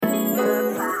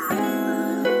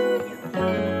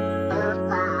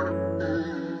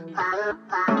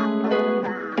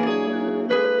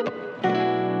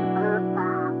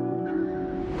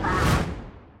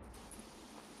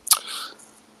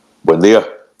dia.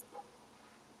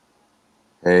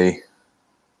 Hey.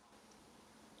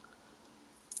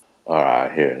 All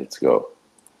right, here, let's go.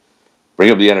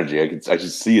 Bring up the energy. I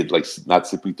should see it like not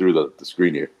sipping through the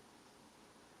screen here.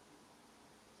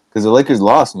 Because the Lakers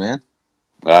lost, man.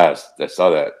 I saw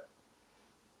that.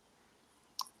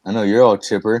 I know you're all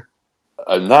chipper.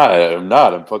 I'm not. I'm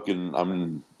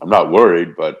not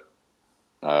worried, but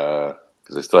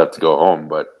because I still have to go home.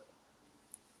 But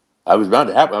I was bound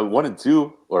to happen.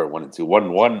 1-2 or 1-2,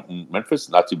 1-1 in Memphis.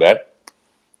 Not too bad.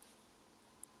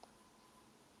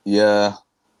 Yeah.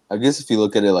 I guess if you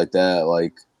look at it like that,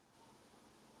 like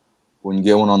when you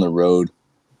get one on the road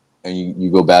and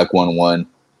you go back 1-1,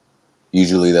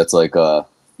 usually that's like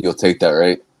you'll take that,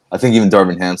 right? I think even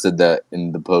Darvin Ham said that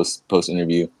in the post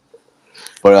interview.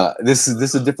 But this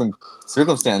is a different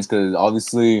circumstance because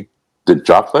obviously Did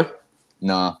Jock play?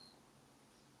 no,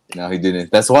 he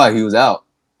didn't. That's why he was out.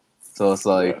 So it's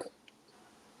like,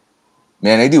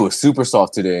 man, AD was super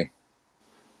soft today.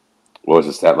 What was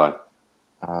the stat line?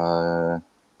 I'm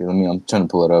trying to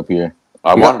pull it up here.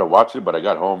 I wanted to watch it, but I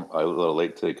got home a little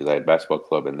late today because I had basketball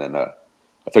club, and then I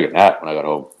took a nap when I got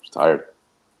home. I was tired.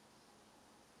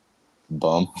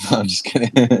 Bum. I'm just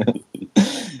kidding. When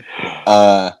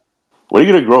are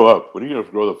you gonna grow up? When are you gonna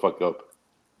grow the fuck up?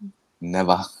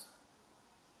 Never.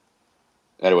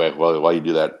 Anyway, while you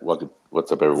do that,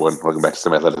 what's up, everyone? Welcome back to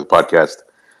Semi Athletic Podcast,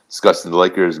 discussing the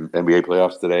Lakers and NBA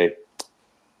playoffs today.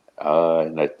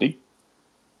 And I think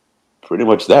pretty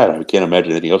much that. I can't imagine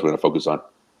anything else we're gonna focus on.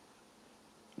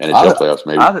 NHL playoffs,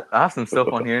 maybe. I have some stuff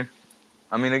on here.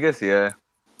 I mean, I guess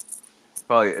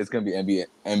probably it's gonna be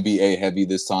NBA heavy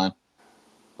this time.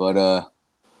 But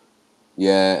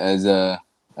yeah,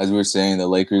 as we were saying, the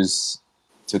Lakers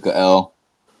took a L.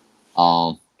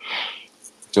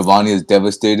 Giovanni is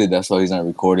devastated. That's why he's not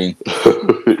recording.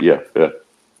 yeah.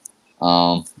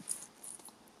 But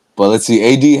let's see.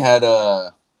 AD had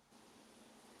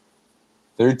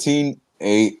 13,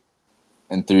 8,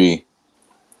 and 3.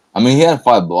 I mean, he had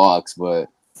 5 blocks, but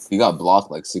he got blocked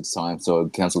like 6 times, so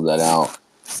it canceled that out.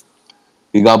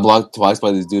 He got blocked twice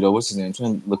by this dude. What's his name? I'm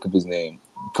trying to look up his name.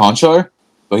 Conchar?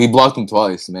 But he blocked him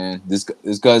twice, man. This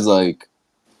guy's like,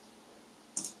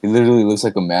 he literally looks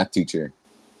like a math teacher.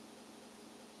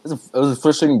 It was a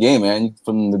frustrating game, man,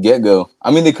 from the get-go.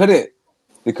 I mean, they cut it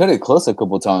close a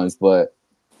couple times, but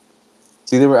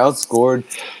see, they were outscored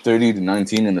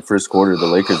 30-19 in the first quarter. The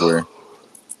Lakers were,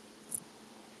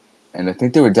 and I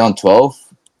think they were down 12,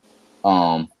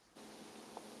 going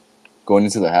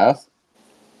into the half.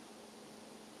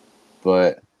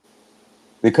 But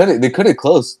they cut it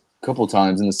close a couple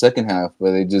times in the second half,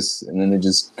 but they just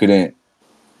couldn't,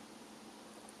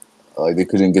 like, they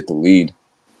couldn't get the lead.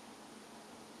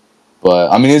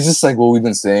 But I mean, it's just like what we've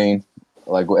been saying.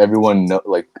 Like everyone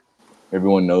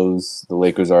knows the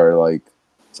Lakers are like,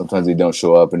 sometimes they don't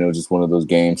show up, and it was just one of those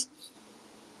games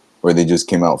where they just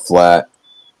came out flat,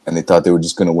 and they thought they were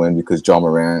just gonna win because John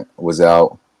Morant was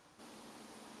out.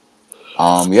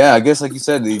 Yeah, I guess like you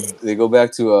said, they go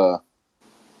back to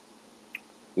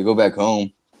they go back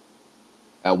home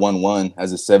at 1-1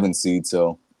 as a 7th seed.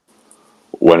 So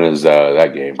when is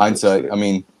that game? Hindsight. I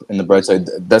mean, in the bright side,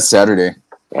 that's Saturday.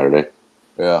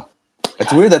 Yeah.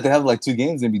 It's weird that they have like 2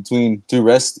 games in between, 2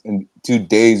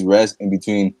 days rest in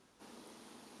between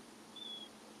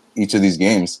each of these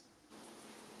games,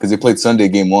 because they played Sunday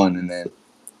game 1, and then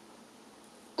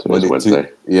today's Wednesday.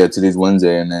 Today's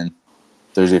Wednesday, and then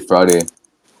Thursday, Friday.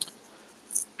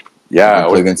 Yeah,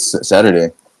 play against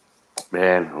Saturday.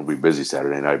 Man, I'll be busy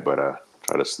Saturday night, but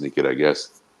try to sneak it, I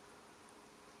guess.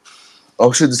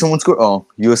 Oh shit! Did someone score? Oh,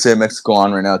 USA Mexico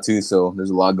on right now too, so there's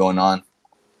a lot going on.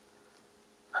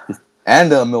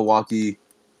 And Milwaukee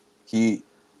Heat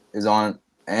is on,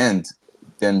 and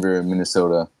Denver,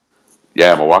 Minnesota.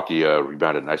 Yeah, Milwaukee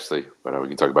rebounded nicely, but we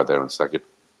can talk about that in a second.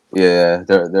 Yeah,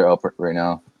 they're up right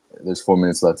now. There's 4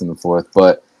 minutes left in the fourth,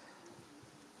 but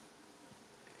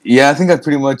yeah, I think I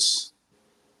pretty much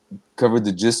covered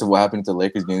the gist of what happened to the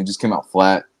Lakers game. It just came out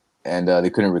flat, and they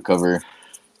couldn't recover.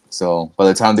 So by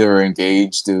the time they were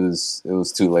engaged, it was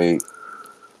too late.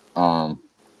 But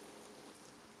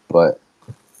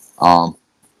I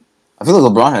feel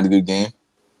like LeBron had a good game.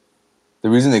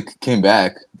 The reason they came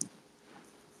back,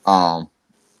 I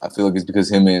feel like it's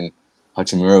because him and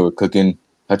Hachimura were cooking.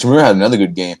 Hachimura had another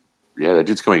good game. Yeah, that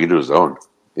dude's coming into his own.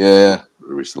 Yeah.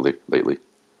 Lately.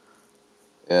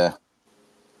 Yeah.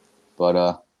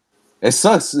 But it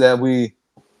sucks that we're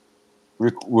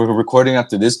recording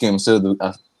after this game instead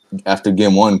of after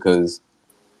game 1, because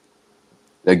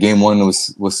that game 1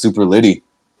 was super litty.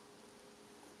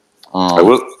 I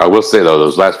will say though,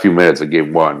 those last few minutes of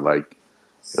game 1, like,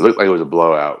 it looked like it was a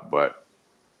blowout, but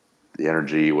the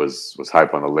energy was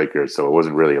hype on the Lakers, so it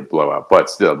wasn't really a blowout. But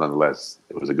still, nonetheless,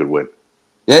 it was a good win.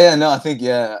 Yeah, no, I think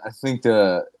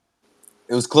it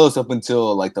was close up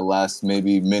until like the last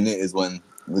maybe minute is when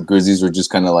the Grizzlies were just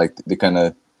kind of like they kind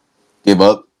of gave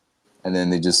up, and then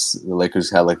the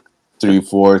Lakers had like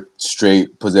 3-4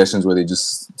 straight possessions where they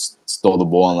just stole the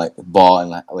ball and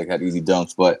like had easy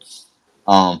dunks. But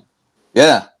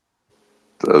yeah,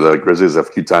 The Grizzlies a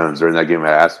few times during that game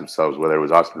had asked themselves whether it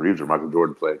was Austin Reeves or Michael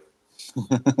Jordan playing.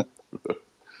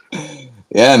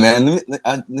 yeah, man.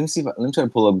 Let me see let me try to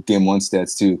pull up game one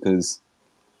stats too, because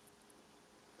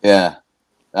yeah,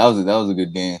 that was a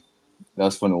good game. That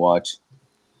was fun to watch.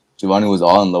 Giovanni was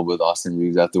all in love with Austin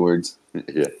Reeves afterwards.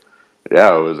 Yeah,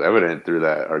 yeah, it was evident through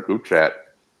our group chat.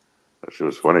 That shit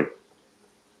was funny.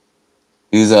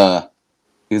 He's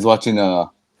watching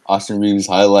Austin Reeves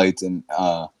highlights and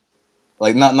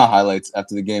like not highlights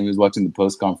after the game. He was watching the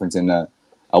post conference and at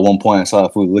one point I saw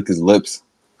that fool lick his lips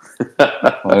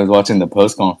while I was watching the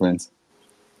post conference.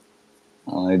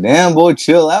 I'm like, damn boy,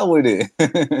 chill out with it.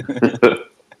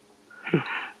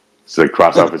 So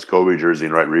cross off his Kobe jersey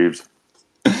and write Reeves.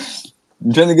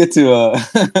 I'm trying to get to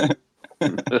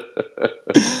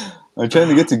I'm trying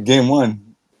to get to game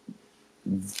one.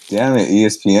 Damn it,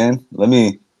 ESPN.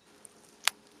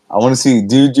 I want to see.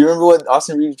 Dude, do you remember what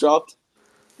Austin Reeves dropped?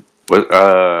 But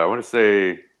I want to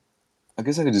say. I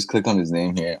guess I could just click on his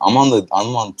name here. I'm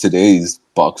on today's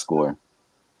box score.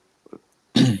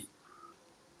 I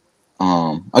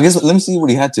guess let me see what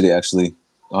he had today. Actually,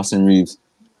 Austin Reeves.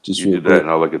 Just You did that, and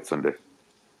I'll look at Sunday.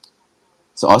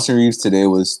 So Austin Reeves today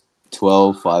was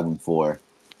 12, 5, and 4.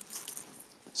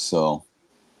 So,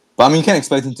 but I mean, you can't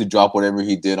expect him to drop whatever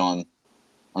he did on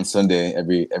Sunday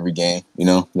every game. You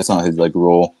know, that's not his like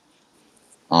role.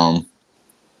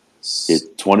 It's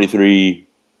 23,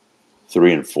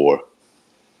 3, and 4.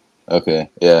 Okay,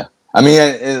 yeah. I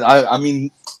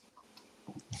mean,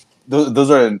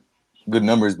 those are good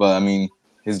numbers, but I mean,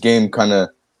 his game kind of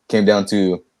came down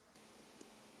to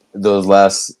those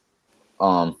last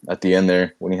at the end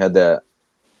there when he had the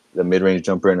mid range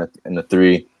jumper and the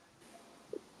three.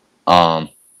 But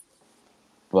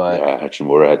yeah,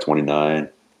 Hachimura had 29.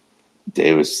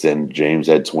 Davis and James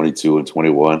had 22 and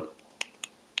 21.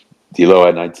 D'Lo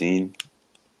had 19.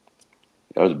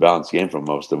 That was a balanced game from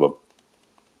most of them.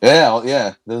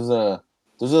 yeah. Those are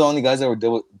the only guys that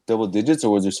were double digits,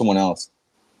 or was there someone else?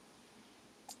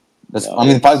 I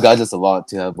mean, 5 guys. That's a lot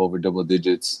to have over double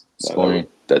digits scoring.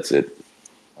 That's it.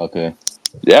 Okay.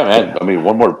 Yeah, man. I mean,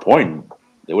 one more point,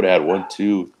 they would have had 1,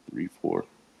 2, 3, 4,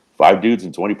 5 dudes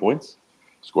in 20 points.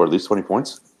 Score at least 20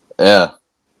 points. Yeah.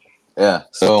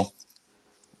 So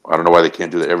I don't know why they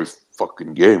can't do that every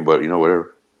fucking game, but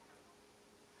whatever.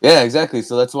 yeah, exactly.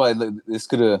 So that's why they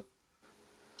could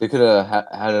have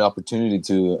had an opportunity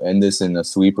to end this in a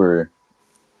sweeper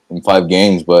in 5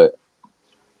 games, but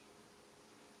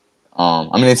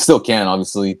I mean, it still can,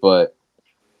 obviously, but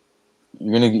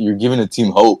you're giving a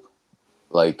team hope,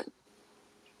 like,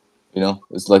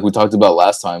 it's like we talked about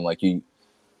last time, like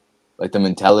the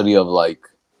mentality of like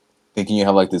thinking you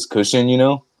have like this cushion,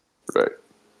 Right.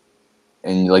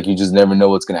 and like you just never know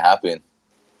what's gonna happen.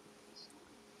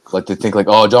 Like to think like,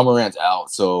 oh, John Morant's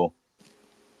out, so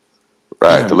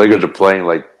right. The Lakers are playing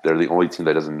like they're the only team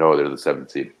that doesn't know they're the 7th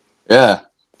seed. Yeah.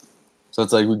 So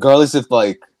it's like regardless if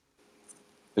like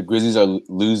the Grizzlies are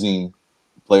losing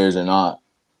players or not,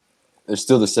 they're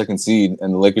still the 2nd seed,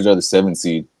 and the Lakers are the 7th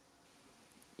seed.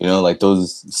 Like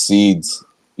those seeds,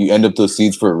 you end up those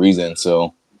seeds for a reason.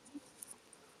 So,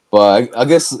 but I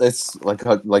guess it's like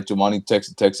Giovanni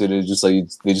texted. It's just like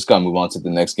they just gotta move on to the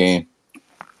next game.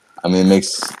 I mean,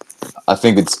 I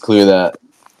think it's clear that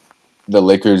the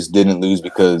Lakers didn't lose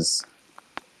because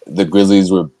the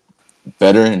Grizzlies were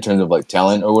better in terms of like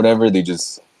talent or whatever.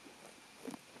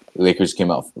 Lakers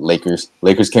came out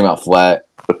flat.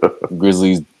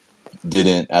 Grizzlies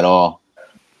didn't at all.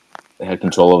 They had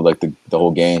control of like the whole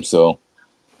game. So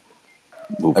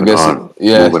Moving I guess on.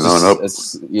 Moving on up.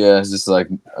 it's just like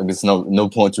I guess no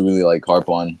point to really like harp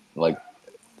on like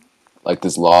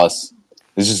this loss.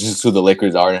 This is just who the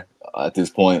Lakers are at this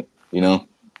point,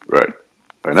 Right.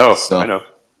 I know.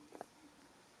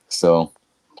 So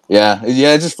yeah,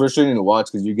 it's just frustrating to watch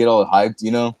because you get all hyped,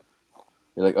 You're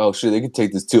like, oh shit, they could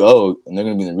take this 2-0 and they're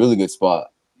gonna be in a really good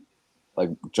spot.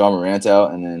 Like John Morant's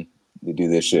out, and then they do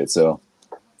this shit. So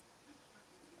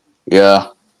yeah.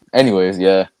 Anyways,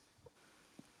 yeah.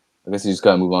 I guess you just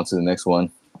gotta move on to the next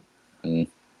one. And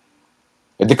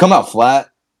if they come out flat,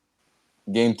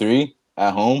 game 3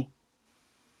 at home,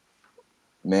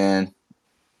 man,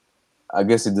 I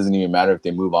guess it doesn't even matter if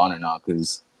they move on or not,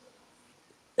 because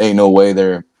ain't no way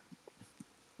they're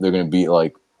gonna beat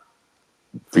like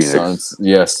Phoenix. Suns.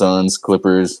 Yeah, Suns,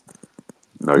 Clippers,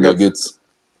 Nuggets.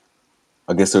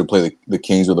 I guess they would play the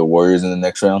Kings or the Warriors in the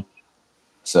next round.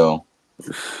 So,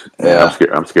 Man, yeah.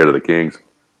 I'm scared of the Kings.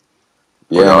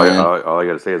 But Yeah, man. all I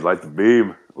gotta say is light the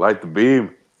beam, light the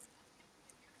beam.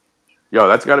 Yo,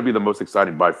 that's got to be the most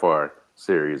exciting by far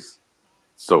series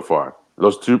so far.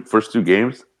 Those first two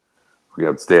games, we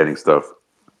have outstanding stuff.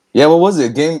 Yeah, what was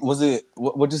it?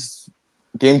 What just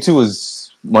game 2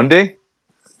 was Monday?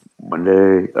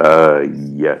 Monday,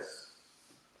 yes,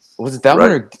 Was it that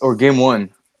one right. or game 1?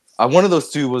 One of those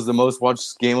two was the most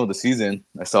watched game of the season.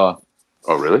 I saw.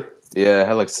 Oh, really? Yeah, it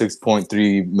had like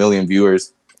 6.3 million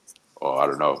viewers. Oh, I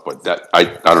don't know, but I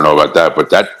don't know about that,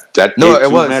 but that No, game it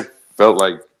two, man, was. felt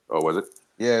like was it?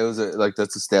 Yeah, it was like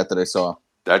that's a stat that I saw.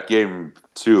 That game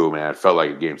two, man, felt like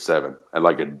a game seven and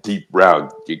like a deep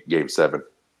round game seven.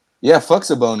 Yeah, fuck's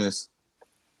a bonus.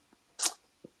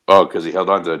 Oh, because he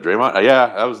held on to Draymond. Yeah,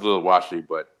 that was a little washy,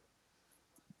 but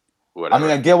I mean,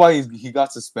 whatever. I get why he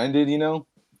got suspended.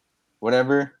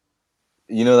 Whatever.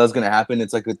 That's gonna happen.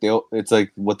 It's like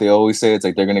what they always say. It's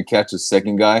like they're gonna catch the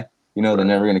second guy. They're Right.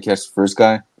 never gonna catch the first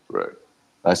guy. Right.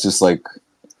 That's just like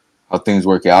how things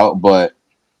work out. But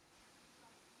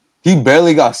he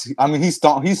barely got. I mean, he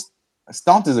stomped.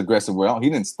 Stomped is aggressive word. He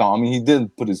didn't stomp. I mean, he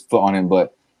did put his foot on him,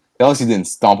 but he obviously didn't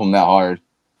stomp him that hard.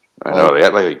 I know they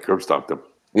had like they curb stomped him.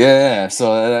 Yeah.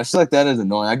 So I feel like that is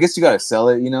annoying. I guess you gotta sell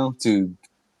it. To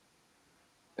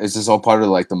it's just all part of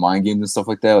like the mind games and stuff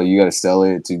like that. Like, you gotta sell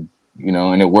it to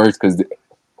and it worked because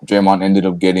Draymond ended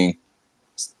up getting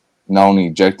not only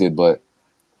ejected but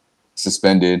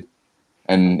suspended.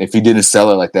 And if he didn't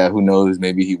sell it like that, who knows?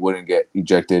 Maybe he wouldn't get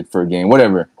ejected for a game,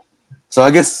 whatever. So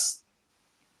I guess,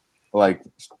 like,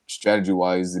 strategy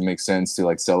wise, it makes sense to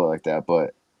like sell it like that.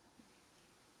 But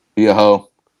be a hoe,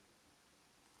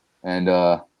 and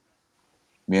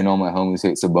me and all my homies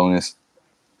hate Sabonis.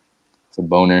 It's a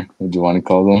boner. What do you want to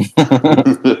call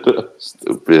them?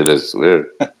 Stupid, I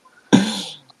swear.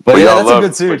 But yeah, that's a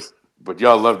good series. But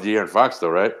y'all love De'Aaron Fox, though,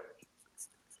 right?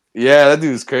 Yeah, that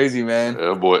dude's crazy, man.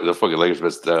 Oh boy, the fucking Lakers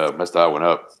messed that one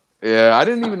up. Yeah, I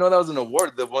didn't even know that was an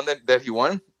award. The one that he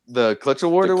won, the Clutch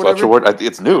Award The or Clutch whatever. Award, I think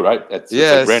it's new, right? It's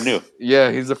like brand new. Yeah,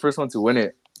 he's the first one to win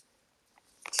it.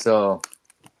 So,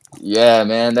 yeah,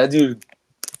 man, that dude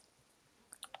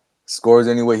scores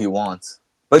any way he wants.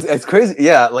 But it's crazy.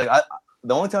 Yeah, like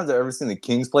the only times I've ever seen the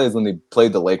Kings play is when they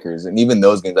played the Lakers, and even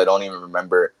those games, I don't even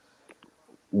remember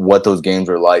what those games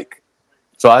were like.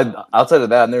 So outside of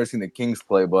that, I've never seen the Kings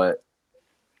play. But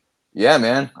yeah,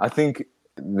 man, I think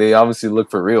they obviously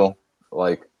look for real.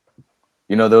 Like,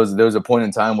 there was a point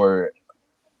in time where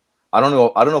I don't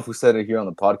know if we said it here on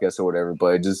the podcast or whatever,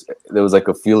 but there was like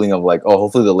a feeling of like, oh,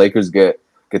 hopefully the Lakers get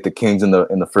the Kings in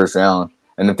the first round,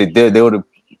 and if they did, they would have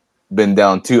been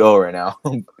down 2-0 right now.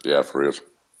 Yeah, for real.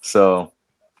 So,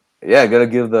 yeah, gotta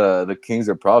give the Kings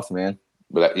their props, man.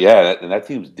 But that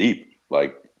team's deep.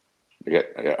 Like,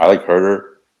 I like Herter.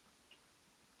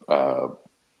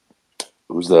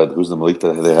 Who's the Malik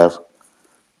that they have?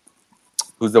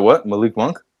 Who's the what? Malik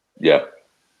Monk? Yeah.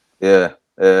 Yeah.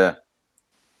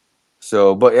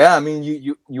 So, but yeah, I mean,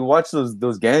 you watch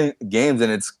those games,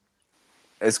 and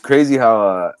it's crazy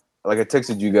how like I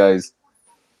texted you guys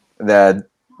that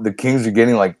the Kings are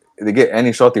getting like they get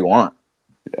any shot they want.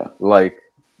 Yeah. Like,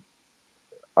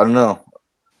 I don't know.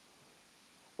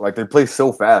 Like they play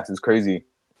so fast, it's crazy.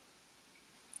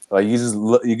 Like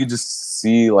you could just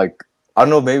see like I don't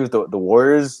know, maybe with the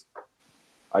Warriors,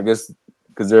 I guess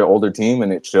because they're an older team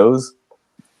and it shows,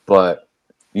 but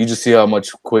you just see how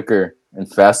much quicker and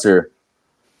faster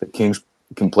the Kings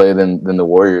can play than the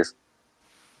Warriors.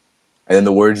 And then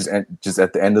the Warriors just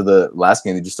at the end of the last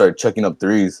game, they just started chucking up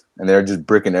threes, and they're just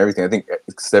bricking everything. I think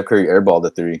Steph Curry airballed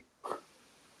the three.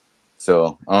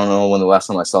 So I don't know when the last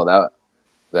time I saw that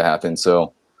happened.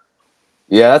 So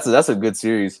yeah, that's a good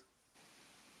series.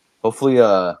 Hopefully,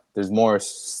 there's more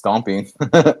stomping.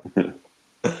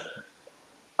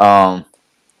 And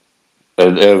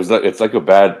it's like a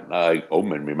bad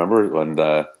omen. Remember when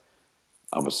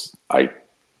I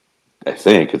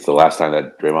think it's the last time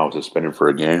that Draymond was suspended for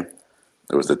a game.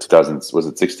 It was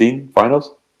the 16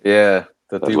 finals? Yeah,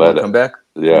 the 3-1 comeback.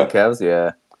 Yeah, the Cavs.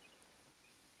 Yeah.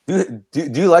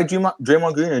 Do you like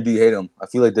Draymond Green or do you hate him? I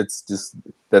feel like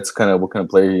that's kind of what kind of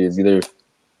player he is. Either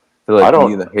feel like you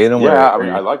either hate him. Yeah,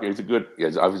 I like him.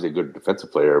 He's obviously a good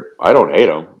defensive player. I don't hate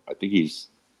him. I think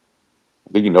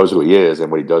he knows who he is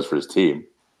and what he does for his team.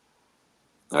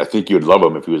 And I think you'd love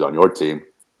him if he was on your team.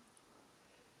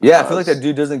 Yeah, I feel like that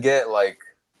dude doesn't get like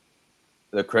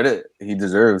the credit he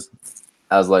deserves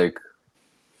as like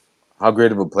how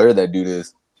great of a player that dude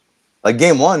is. Like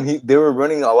game 1, they were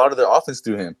running a lot of their offense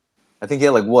through him. I think he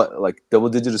had like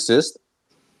double-digit assist.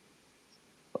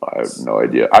 I have no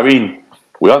idea. I mean,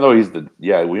 we all know he's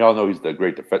the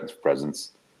great defense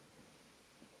presence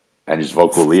and his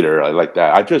vocal leader. I like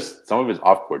that. I just some of his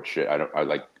off court shit. I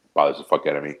like bothers the fuck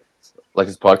out of me. Like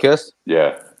his podcast.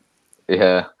 Yeah,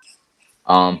 Yeah.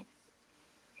 Um.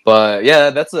 But yeah,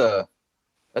 that's a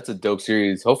dope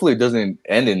series. Hopefully, it doesn't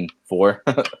end in 4.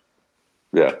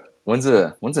 yeah. When's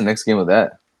the next game of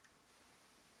that?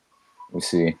 Let me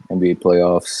see. NBA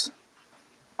playoffs.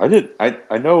 I know. I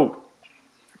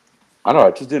don't know.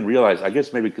 I just didn't realize. I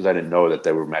guess maybe because I didn't know that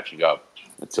they were matching up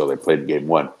until they played game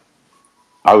one.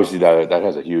 Obviously,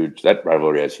 that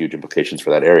rivalry has huge implications for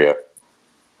that area.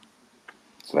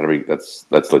 So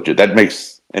that's legit. That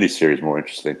makes any series more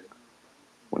interesting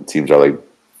when teams are like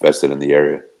vested in the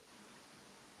area.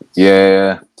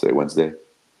 Yeah. Say Wednesday,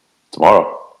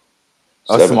 tomorrow.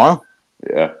 Oh, it's tomorrow.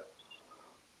 Yeah.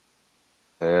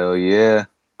 Hell yeah.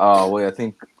 Oh wait, I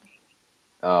think.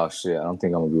 Oh shit, I don't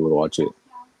think I'm gonna be able to watch it.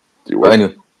 Do you But work?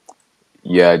 anyway,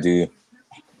 yeah, I do.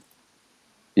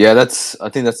 Yeah, I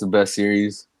think that's the best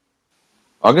series.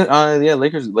 Yeah,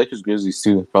 Lakers Grizzlies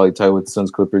too. Probably tied with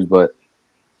Suns Clippers, but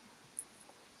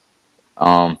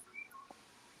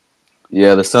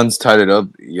yeah, the Suns tied it up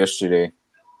yesterday.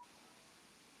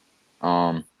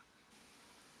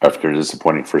 After a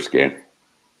disappointing first game.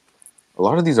 A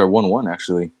lot of these are 1-1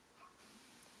 actually.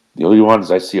 The only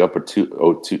ones I see up are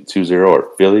 2-0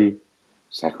 are Philly,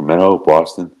 Sacramento,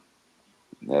 Boston.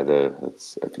 I think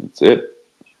that's it.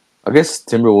 I guess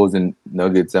Timberwolves and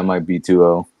Nuggets that might be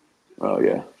 2-0. Oh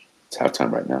yeah, it's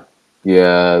halftime right now.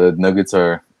 Yeah, the Nuggets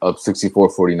are up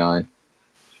 64-49.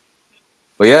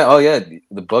 But yeah, oh yeah,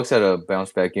 the Bucks had a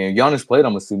bounce back game. Giannis played,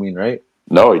 I'm assuming, right?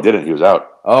 No, he didn't. He was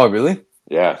out. Oh, really?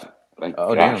 Yeah. Thank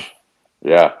Oh, gosh.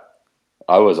 damn. Yeah.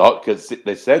 I was out because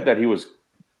they said that he was.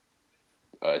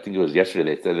 I think it was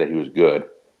yesterday. They said that he was good,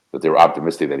 that they were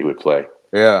optimistic that he would play.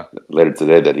 Yeah. Later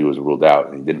today, that he was ruled out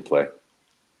and he didn't play.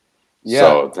 Yeah.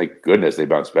 So thank goodness they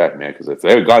bounced back, man. Because if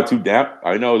they had gone 2 down,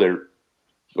 I know they're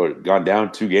gone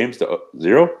down 2 games to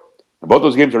 0, and both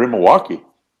those games are in Milwaukee.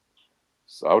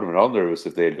 So I would have been all nervous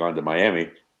if they had gone to Miami.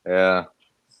 Yeah.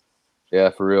 Yeah,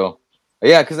 for real.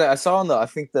 Yeah, because I saw I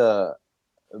think the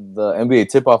NBA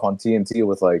tip off on TNT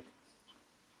with like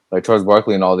Charles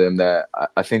Barkley and all them that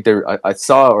I think I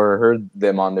saw or heard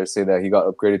them on there say that he got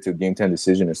upgraded to a game 10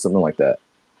 decision or something like that.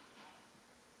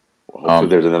 Well, hopefully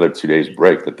there's another 2 days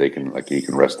break that he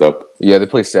can rest up. Yeah, they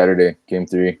play Saturday, game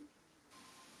 3.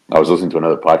 I was listening to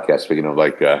another podcast, speaking of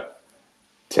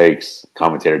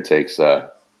commentator takes.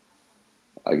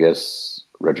 I guess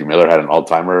Reggie Miller had an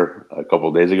all-timer a couple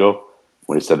of days ago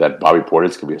when he said that Bobby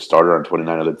Portis could be a starter on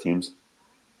 29 other teams.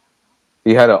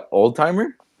 He had an old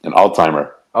timer? An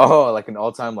all-timer. Oh, like an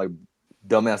all-time like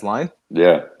dumbass line?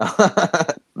 Yeah.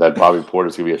 That Bobby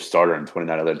Portis could be a starter on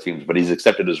 29 other teams, but he's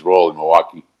accepted his role in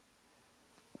Milwaukee.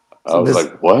 I was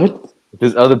like, what?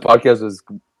 This other podcast was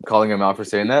calling him out for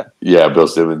saying that? Yeah, Bill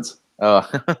Simmons. Oh.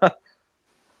 I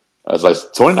was like,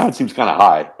 29 seems kind of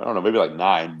high. I don't know, maybe like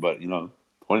 9, but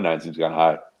 29 seems kind of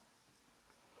high.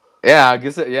 Yeah, I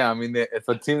guess. Yeah, I mean, if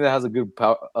a team that has a good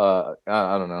power,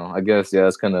 I don't know. I guess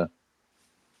it's kind of.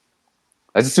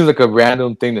 That just seems like a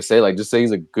random thing to say. Like, just say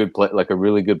he's a good play, like a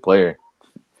really good player.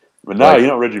 But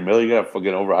now, Reggie Miller, you gotta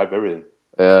fucking overhype everything.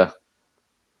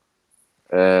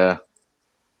 Yeah.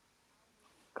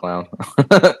 Clown.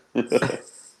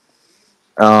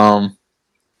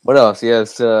 What else?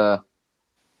 Yes. Yeah.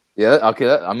 Okay.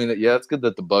 It's good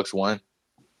that the Bucks won.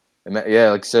 And yeah,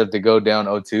 like I said, if they go down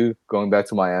 0-2, going back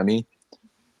to Miami,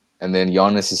 and then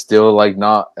Giannis is still like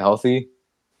not healthy.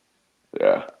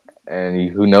 Yeah. And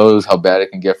who knows how bad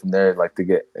it can get from there? Like to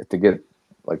get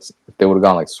like if they would have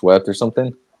gone like swept or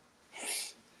something,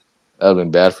 that would have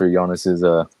been bad for Giannis's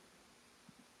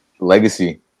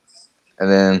legacy.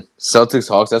 And then Celtics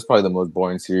Hawks, that's probably the most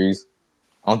boring series.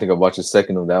 I don't think I've watched a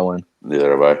second of that one. Neither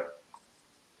have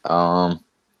I.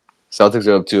 Celtics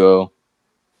are up 2-0.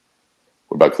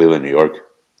 What about Cleveland, New York?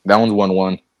 That one's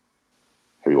 1-1.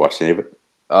 Have you watched any of it?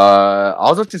 I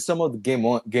was watching some of the game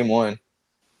one.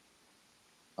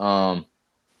 So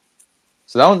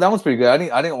that one's pretty good.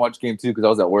 I didn't watch game 2 because I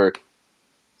was at work.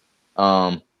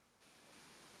 But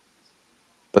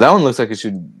that one looks like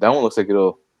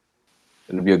it'll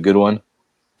be a good one.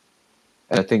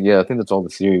 And I think that's all the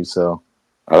series. So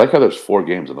I like how there's 4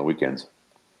 games on the weekends.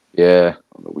 Yeah.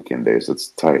 On the weekend days, that's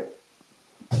tight.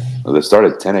 Well, they start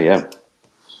at 10 a.m.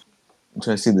 I'm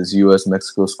trying to see this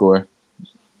U.S.-Mexico score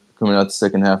coming out the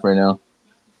second half right now.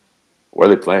 Where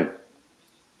are they playing?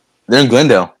 They're in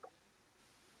Glendale.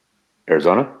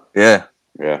 Arizona? Yeah.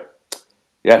 Yeah.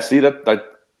 Yeah, see, that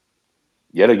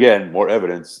yet again, more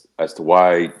evidence as to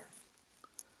why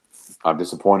I'm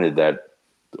disappointed that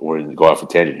we're going to go off a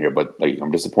tangent here, but like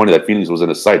I'm disappointed that Phoenix was in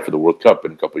a sight for the World Cup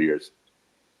in a couple of years.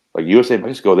 Like USA and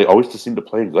Mexico, they always just seem to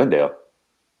play in Glendale.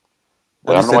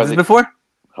 Like, Have I you don't know said why this they, before?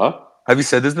 huh? Have you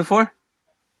said this before?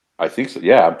 I think so.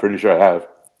 Yeah, I'm pretty sure I have.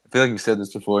 I feel like you've said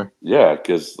this before. Yeah,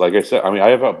 because like I said, I mean, I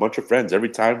have a bunch of friends. Every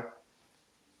time,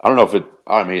 I don't know if it.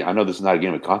 I mean, I know this is not a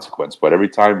game of consequence, but every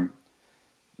time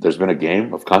there's been a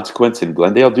game of consequence in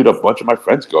Glendale, dude, a bunch of my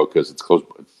friends go because it's close.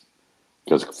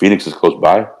 Because Phoenix is close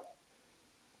by.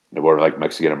 They were like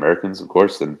Mexican Americans, of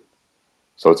course, and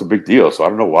so it's a big deal. So I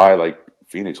don't know why like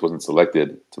Phoenix wasn't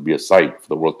selected to be a site for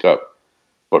the World Cup,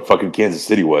 but fucking Kansas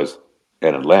City was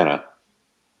and Atlanta.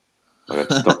 Like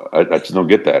I just don't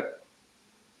get that.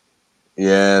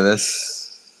 Yeah, that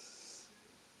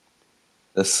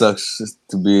sucks just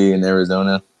to be in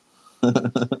Arizona.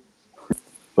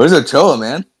 Where's Ochoa,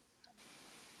 man?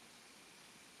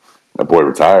 That boy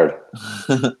retired.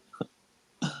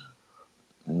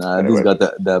 Nah, dude's Anyway, got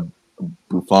that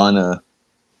Buffon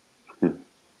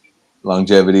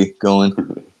longevity going.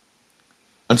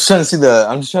 I'm just trying to see the.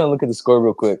 I'm just trying to look at the score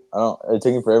real quick. It's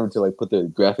taking forever to like put the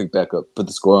graphic back up. Put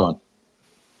the score on.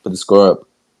 Put the score up.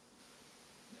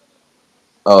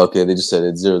 Oh, okay. They just said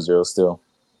it's 0-0 still.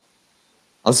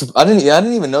 I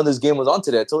didn't even know this game was on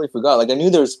today. I totally forgot. Like I knew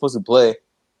they were supposed to play,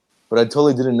 but I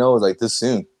totally didn't know it was like this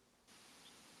soon.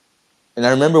 And I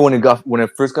remember when it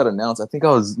first got announced. I think I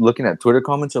was looking at Twitter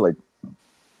comments or like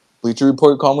Bleacher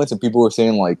Report comments, and people were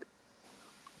saying like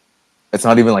it's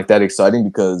not even like that exciting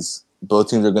because both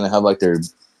teams are gonna have like their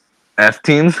F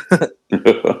teams.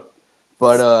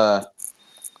 But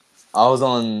I was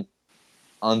on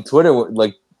Twitter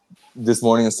like this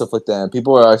morning and stuff like that, and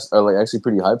people are like actually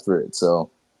pretty hyped for it. So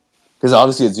because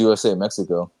obviously it's USA and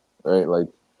Mexico, right? Like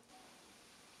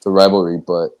it's a rivalry,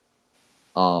 but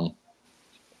oh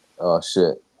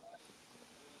shit,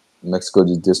 Mexico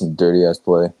just did some dirty ass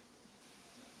play.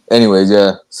 Anyways,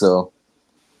 yeah. So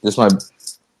just my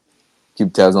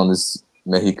keep tabs on this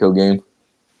Mexico game.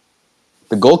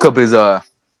 The Gold Cup is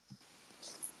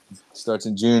starts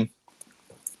in June.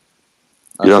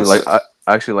 you don't. I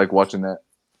actually like watching that.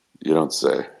 You don't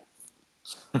say.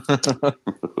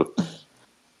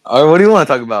 All right, what do you want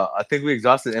to talk about? I think we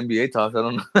exhausted NBA talks. I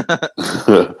don't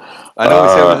know. I know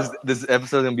we said this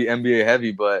episode is gonna be NBA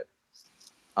heavy, but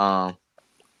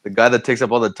the guy that takes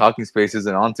up all the talking space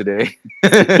isn't on today.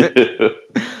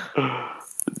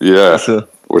 Yeah, So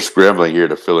we're scrambling here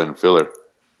to fill in filler.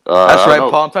 that's I don't right,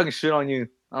 know. Paul. I'm talking shit on you.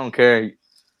 I don't care.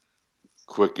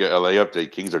 Quick LA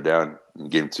update: Kings are down in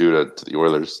Game 2 to the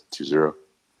Oilers 2-0.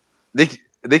 They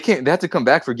can't. They have to come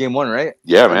back for Game 1, right?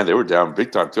 Yeah, man, they were down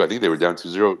big time too. I think they were down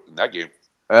 2-0 in that game.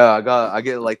 I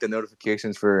get like the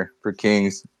notifications for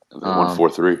Kings. And they won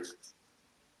 4-3.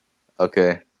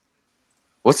 Okay.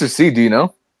 What's their seed? Do you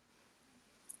know?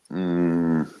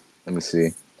 Let me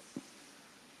see.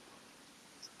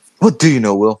 What do you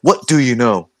know, Will? What do you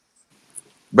know?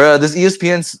 Bro, this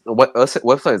ESPN's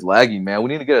website is laggy, man. We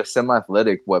need to get a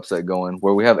semi-athletic website going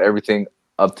where we have everything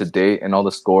up to date and all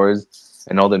the scores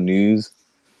and all the news,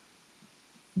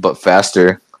 but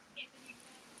faster.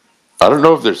 I don't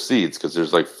know if there's seeds because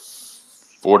there's like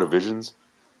 4 divisions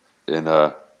in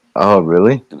Oh,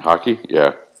 really? in hockey.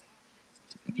 Yeah,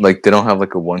 Like they don't have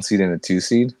like a 1 seed and a 2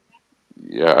 seed?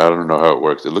 yeah. I don't know how it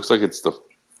works. It looks like it's it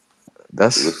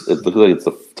looks like it's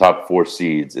the top 4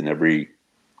 seeds in every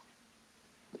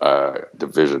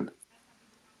division.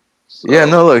 So, yeah.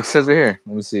 No, look, it says right here.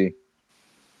 Let me see.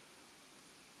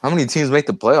 How many teams make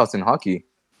the playoffs in hockey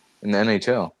in the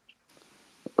NHL?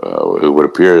 it would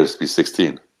appear to be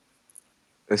 16.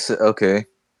 It's okay.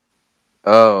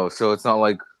 Oh, so it's not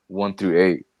like 1 through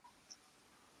 8.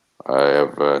 I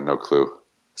have no clue.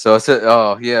 So I said,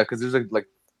 oh yeah, because there's like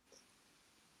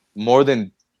more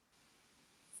than.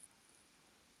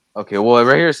 Okay, well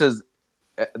right here it says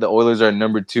the Oilers are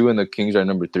number 2 and the Kings are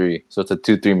number 3. So it's a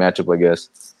 2-3 matchup, I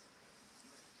guess.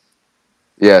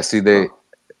 Yeah, see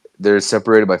they're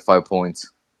separated by 5 points.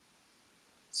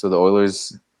 So the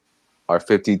Oilers are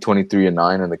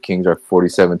 50-23-9 and the Kings are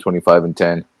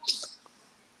 47-25-10.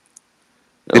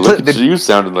 You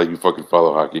sounded like you fucking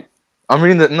follow hockey. I'm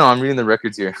reading the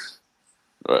records here.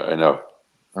 I know.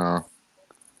 I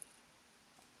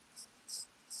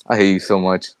hate you so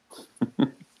much.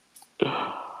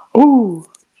 Ooh.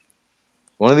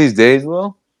 One of these days,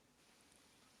 Will,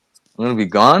 I'm gonna be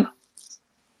gone.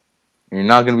 And you're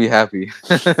not gonna be happy.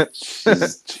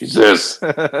 Jesus.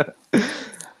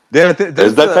 Damn,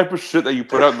 It's that type of shit that you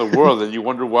put out in the world and you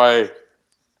wonder why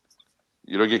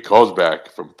you don't get calls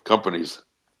back from companies.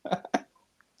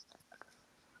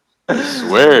 I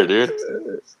swear, dude.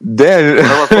 Damn. One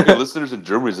of our fucking listeners in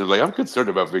Germany is like, I'm concerned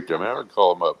about Victor. I mean, I'm gonna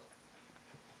call him up.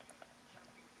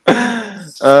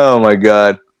 Oh my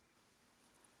god.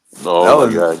 Oh That my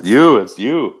was god, it's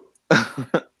you.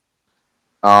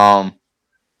 um.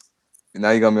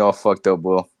 Now you got me all fucked up,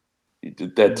 Will. You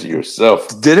did that to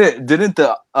yourself. Didn't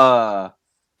the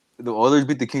Oilers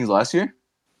beat the Kings last year?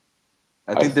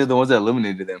 I think they're the ones that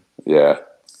eliminated them. Yeah.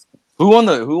 Who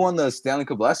won the Stanley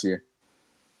Cup last year?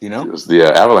 Do you know? It was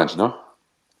the Avalanche, no?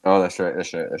 Oh, that's right. You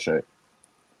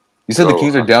said the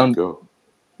Kings are down. Go.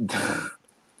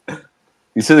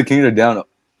 You said the Kings are down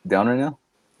right now?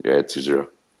 Yeah, it's 2-0.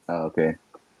 Oh, okay.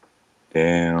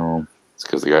 Damn. It's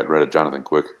because they got rid of Jonathan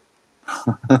Quick.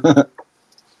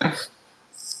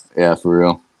 Yeah, for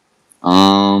real.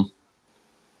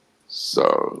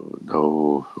 So,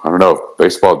 no. I don't know.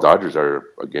 Baseball Dodgers are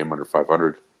a game under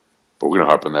 500. But we're going to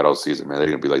harp on that all season, man. They're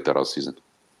going to be like that all season.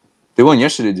 They won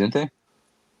yesterday, didn't they?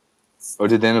 Or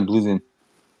did they end up losing?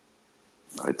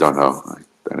 I don't know. I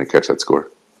didn't catch that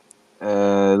score.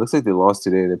 Looks like they lost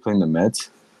today. They're playing the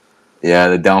Mets. Yeah,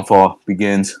 the downfall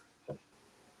begins.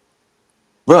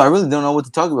 Bro, I really don't know what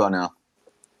to talk about now.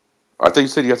 I think you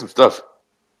said you got some stuff.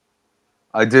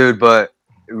 I did, but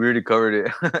we already covered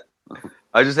it.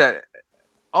 I just had.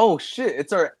 Oh shit! It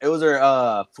was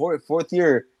our fourth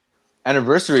year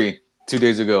anniversary 2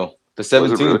 days ago. The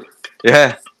 17th. Really?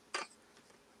 Yeah.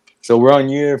 So we're on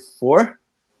year 4.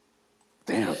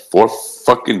 Damn, 4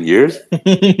 fucking years?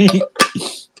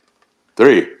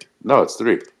 3. No, it's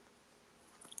 3.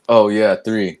 Oh yeah,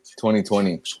 3.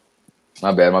 2020.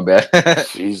 My bad.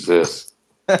 Jesus.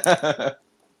 It's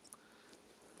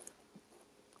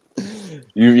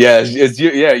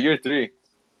year 3.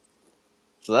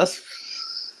 So that's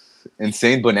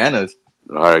insane bananas.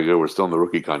 All right, good. We're still in the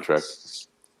rookie contract.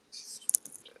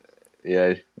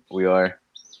 Yeah, we are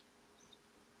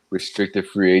restricted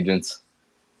free agents.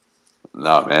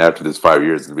 No, man. After this 5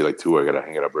 years, it's gonna be like 2. I gotta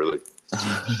hang it up early.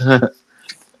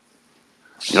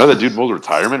 You know that dude pulled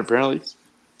retirement apparently.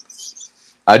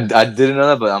 I didn't know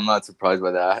that, but I'm not surprised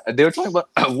by that. They were talking about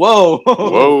whoa.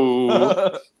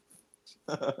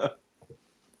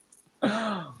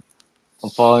 I'm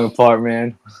falling apart,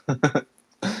 man.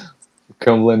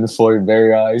 Crumbling before your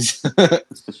very eyes.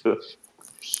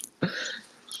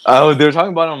 Oh, they were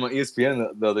talking about him on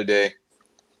ESPN the other day.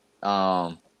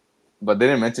 But they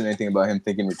didn't mention anything about him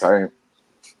thinking retiring.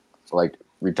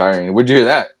 Where'd you hear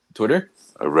that? Twitter?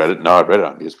 I read it. No, I read it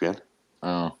on ESPN.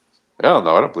 Oh. Hell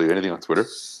no, I don't believe anything on Twitter.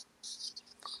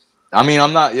 I mean,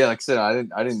 I'm not. Yeah, like I said, I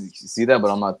didn't see that, but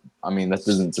I'm not. I mean, that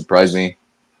doesn't surprise me.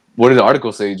 What did the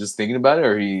article say? Just thinking about it,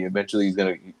 or he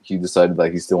decided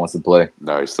like he still wants to play.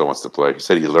 No, he still wants to play. He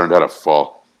said he learned how to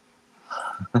fall.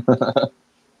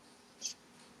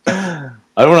 I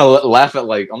don't want to laugh at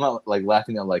I'm not like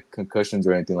laughing at like concussions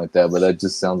or anything like that, but that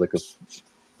just sounds like a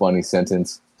funny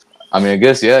sentence. I mean, I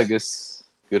guess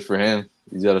good for him.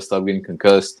 He's got to stop getting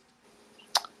concussed.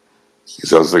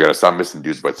 He's also got to stop missing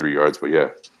dudes by 3 yards. But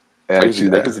yeah, I guess he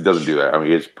doesn't do that. I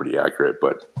mean, he's pretty accurate,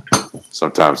 but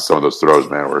sometimes some of those throws,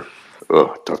 man, were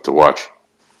tough to watch.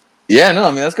 Yeah, no,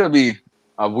 I mean that's gotta be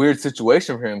a weird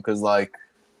situation for him because like,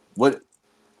 what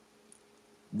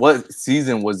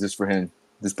season was this for him?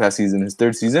 This past season, his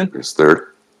 3rd season. His 3rd.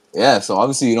 Yeah, so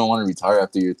obviously you don't want to retire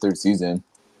after your 3rd season.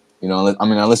 You know,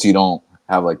 unless you don't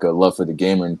have like a love for the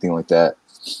game or anything like that.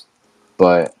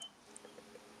 But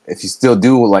if you still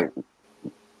do like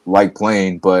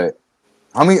playing, but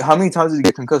how many times did he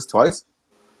get concussed? Twice?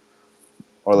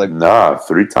 Or like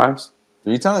 3 times.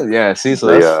 3 times? Yeah. See, so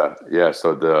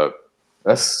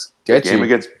that's the game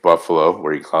against Buffalo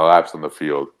where he collapsed on the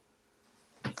field,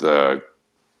 the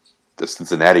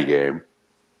Cincinnati game,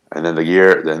 and then the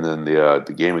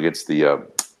game against the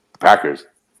Packers,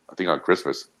 I think on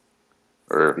Christmas,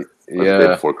 or the day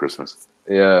before Christmas.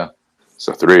 Yeah.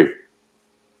 So 3.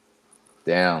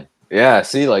 Damn. Yeah.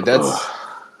 See, like that's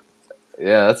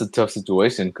a tough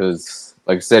situation because,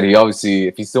 like I said, he obviously,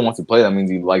 if he still wants to play, that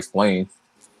means he likes playing.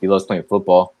 He loves playing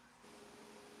football.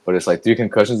 But it's like 3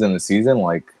 concussions in the season.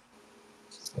 Like,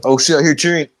 oh shit! I hear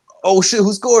cheering. Oh shit!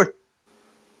 Who scored?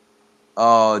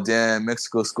 Oh damn!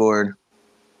 Mexico scored.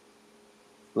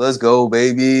 Let's go,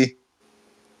 baby.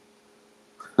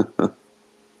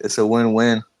 It's a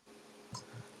win-win.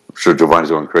 I'm sure Giovanni's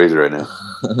going crazy right now.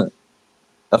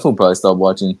 That fool probably stopped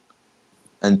watching.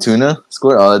 And Tuna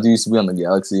scored. Oh, that dude used to be on the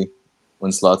Galaxy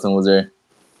when Zlatan was there.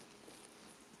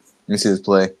 Let me see his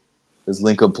play. His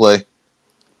link-up play.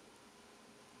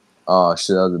 Oh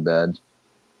shit! That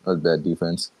was bad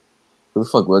defense. Who the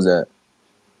fuck was that?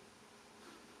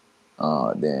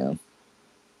 Oh damn.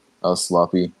 That was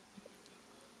sloppy.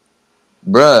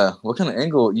 Bruh, what kind of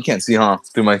angle? You can't see, huh?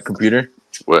 Through my computer?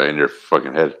 What in your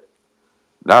fucking head?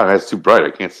 No, it's too bright. I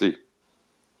can't see.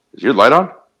 Is your light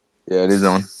on? Yeah, it is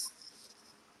on.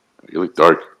 You look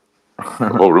dark. The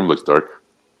whole room looks dark.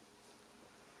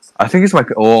 I think it's my.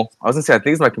 Well, I was gonna say I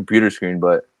think it's my computer screen,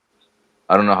 but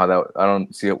I don't know how that. I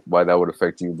don't see why that would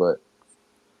affect you. But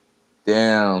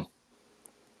damn,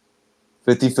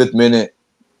 55th minute,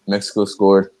 Mexico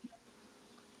scored.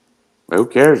 Who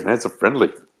cares, man? It's a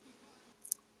friendly.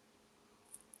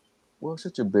 Well,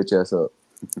 shut your bitch ass up.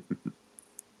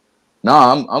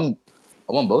 Nah, I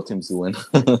want both teams to win.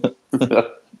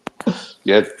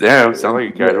 Yeah, damn. Sound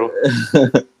like a casual.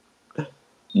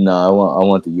 No, I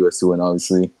want the U.S. to win.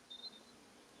 Obviously,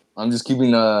 I'm just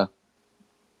keeping tabs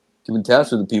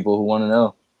for the people who want to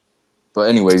know. But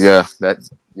anyways, that's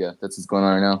what's going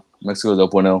on right now. Mexico's up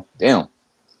 1-0. Damn,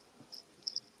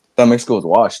 thought Mexico was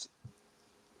washed.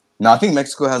 No, I think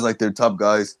Mexico has like their top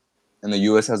guys, and the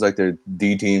U.S. has like their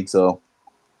D team. So,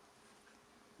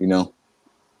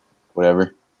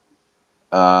 whatever.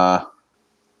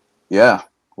 Yeah.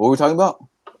 What were we talking about?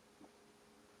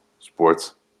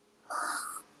 Sports.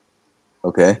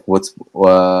 Okay. Let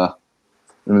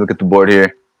me look at the board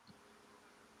here.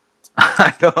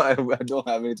 I don't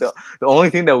have anything. The only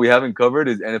thing that we haven't covered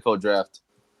is NFL draft.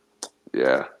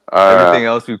 Yeah. Everything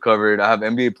else we've covered. I have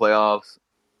NBA playoffs.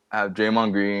 I have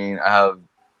Draymond Green. I have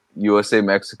USA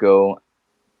Mexico.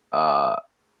 I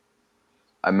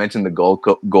mentioned the Gold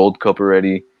Cup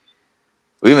already.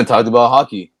 We even talked about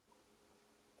hockey.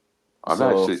 I'm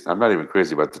not even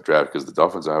crazy about the draft because the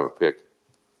Dolphins don't have a pick.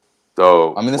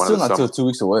 Though I mean, it's still not till 2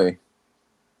 weeks away.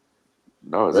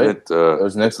 No, isn't right? it? It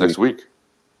was next week.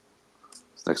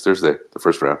 It's next Thursday, the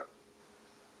first round.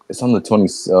 It's on the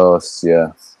 20th.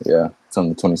 Yeah. It's on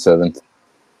the 27th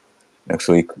next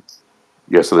week.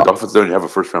 Yeah, so the Dolphins don't have a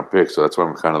first round pick, so that's why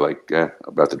I'm kind of like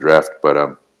about the draft. But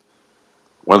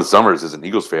one of the Summers is an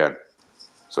Eagles fan,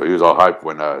 so he was all hyped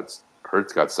when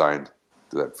Hurts got signed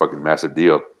to that fucking massive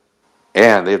deal,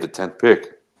 and they have the 10th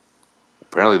pick.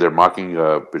 Apparently, they're mocking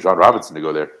Bijan Robinson to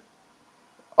go there.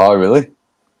 Oh, really?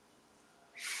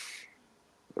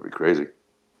 That'd be crazy.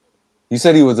 You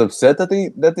said he was upset that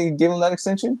they gave him that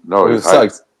extension? No, he was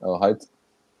hyped. Oh, hyped.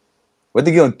 What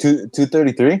did they give him?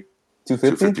 233?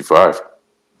 250? 255.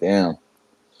 Damn.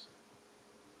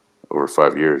 Over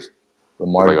 5 years.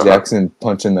 Lamar Jackson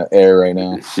punching the air right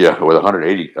now. Yeah, with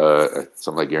 180,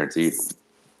 something like guaranteed.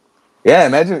 Yeah,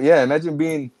 imagine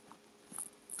being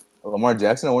Lamar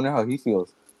Jackson. I wonder how he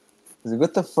feels. He's like,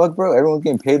 what the fuck, bro? Everyone's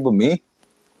getting paid but me?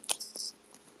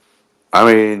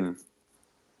 I mean,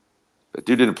 the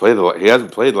dude didn't play he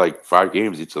hasn't played like 5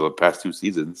 games each of the past 2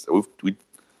 seasons. I think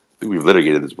we've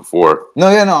litigated this before. No.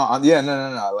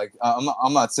 Like,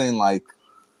 I'm not saying like.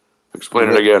 Explain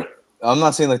it again. I'm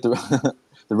not saying like the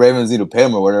Ravens need to pay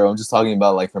him or whatever. I'm just talking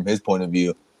about like from his point of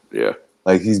view. Yeah.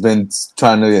 Like he's been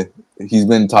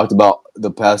talked about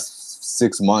the past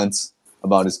 6 months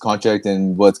about his contract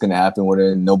and what's going to happen with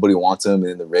it. And nobody wants him,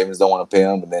 and the Ravens don't want to pay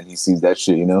him. And then he sees that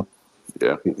shit,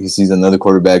 Yeah. He sees another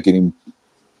quarterback getting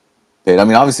paid. I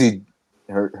mean, obviously,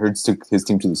 Hurts took his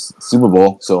team to the Super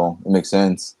Bowl, so it makes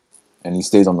sense. And he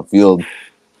stays on the field,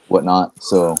 whatnot.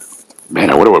 So, man,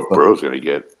 I wonder what Burrow's going to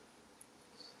get.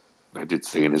 I did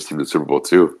taking his team to the Super Bowl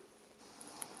too.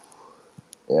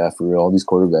 Yeah, for real, all these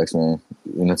quarterbacks, man,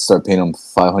 you have to start paying them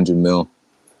 $500 million.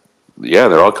 Yeah,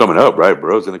 they're all coming up, right?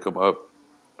 Burrow's going to come up.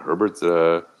 Herbert's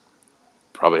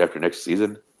probably after next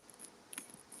season.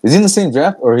 Is he in the same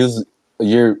draft, or he was a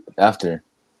year after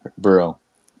Burrow?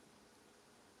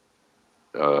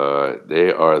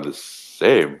 They are the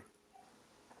same,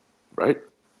 right?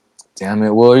 Damn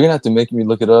it! Well, you're gonna have to make me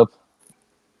look it up.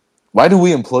 Why do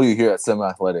we employ you here at Semi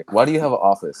Athletic? Why do you have an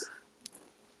office?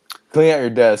 Clean out your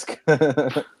desk.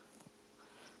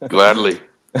 Gladly.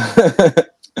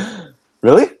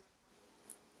 Really?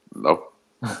 No.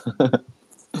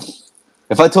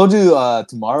 If I told you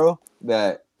tomorrow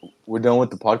that we're done with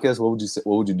the podcast, what would you say?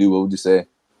 What would you do? What would you say?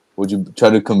 Would you try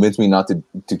to convince me not to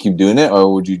keep doing it,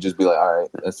 or would you just be like, all right,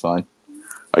 that's fine?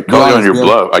 I'd call you on your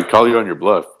bluff. I'd call you on your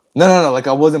bluff. No. Like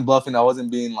I wasn't bluffing. I wasn't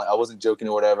being like I wasn't joking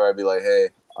or whatever. I'd be like, hey,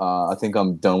 I think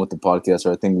I'm done with the podcast,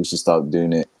 or I think we should stop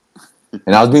doing it.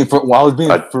 And I was being for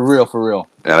real.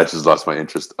 And I just lost my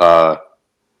interest. Probably,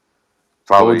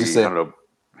 what would you say? I don't know,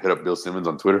 hit up Bill Simmons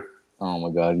on Twitter. Oh my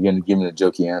God, you're gonna give me a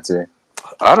jokey answer.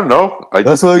 I don't know.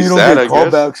 That's why you don't get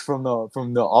callbacks from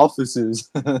the offices.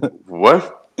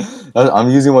 What? I'm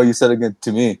using what you said again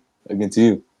to you.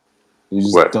 You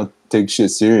just don't take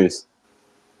shit serious.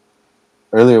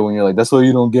 Earlier when you're like, that's why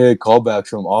you don't get callbacks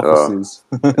from offices.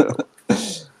 Yeah.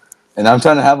 And I'm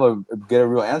trying to get a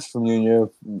real answer from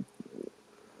you, and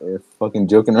fucking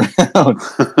joking around.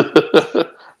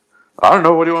 I don't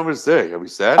know. What do you want me to say? Are we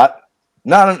sad?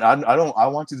 No, I don't. I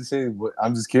want you to say.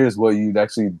 I'm just curious what you'd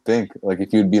actually think. Like,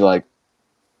 if you'd be like,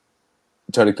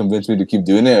 try to convince me to keep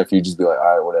doing it, or if you'd just be like,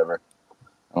 all right, whatever.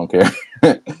 I don't care.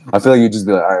 I feel like you'd just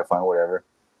be like, all right, fine, whatever.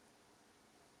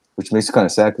 Which makes it kind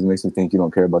of sad because it makes me think you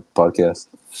don't care about the podcast.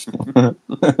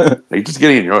 You're just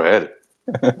getting in your head.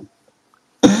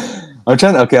 I'm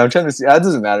trying to see. That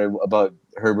doesn't matter about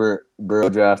Herbert Burrow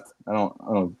draft. I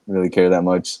don't really care that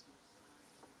much.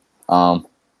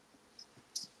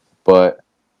 But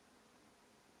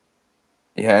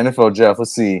yeah, NFL draft.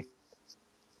 Let's see.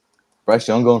 Bryce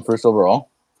Young going first overall.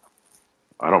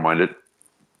 I don't mind it.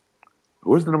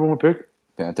 Who was the number one pick?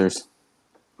 Panthers.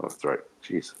 Oh, that's right.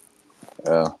 Jeez.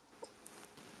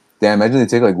 Damn, imagine they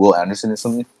take like Will Anderson or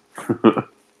something.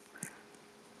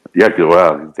 Yeah,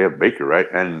 wow. They have Baker, right?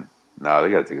 And no, they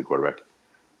got to take a quarterback.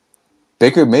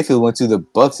 Baker Mayfield went to the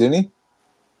Bucks, didn't he?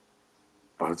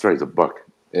 Oh, that's right. He's a Buck.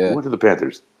 Yeah. Who went to the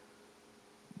Panthers?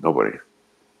 Nobody.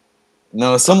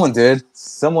 No, someone did.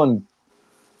 Someone.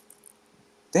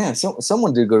 Damn,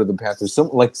 someone did go to the Panthers.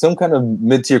 Some kind of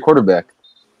mid-tier quarterback.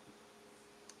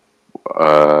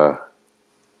 No,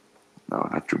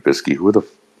 not Trubisky. Who the?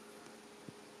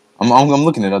 I'm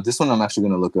looking it up. This one I'm actually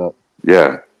gonna look up.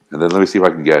 Yeah, and then let me see if I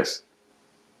can guess.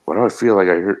 Why do I feel like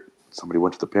I heard somebody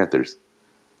went to the Panthers? It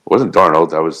wasn't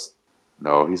Darnold.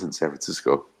 No, he's in San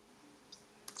Francisco.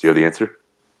 Do you have the answer?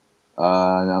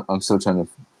 No, I'm still trying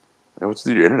to. Hey, what's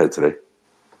with your internet today?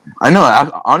 I know.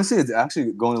 Honestly, it's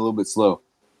actually going a little bit slow.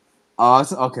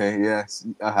 Okay. Yes,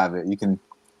 I have it. You can.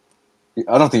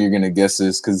 I don't think you're gonna guess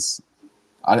this because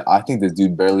I think this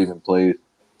dude barely even played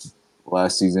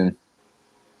last season.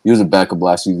 He was a backup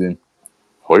last season.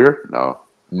 Hoyer? No.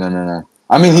 No.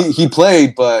 I mean, he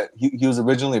played, but he was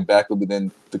originally a backup, but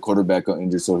then the quarterback got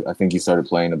injured, so I think he started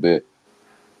playing a bit.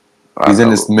 He's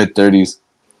in his mid-30s.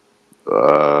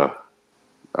 I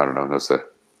don't know. No say.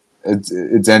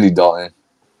 It's Andy Dalton.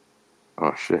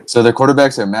 Oh shit. So their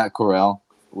quarterbacks are Matt Corral,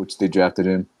 which they drafted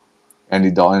him, Andy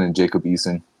Dalton, and Jacob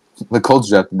Eason. The Colts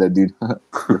drafted that dude.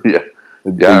 Yeah. I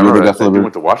remember that. He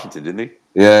went to Washington, didn't he?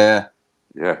 Yeah.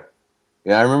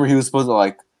 Yeah, I remember he was supposed to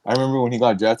I remember when he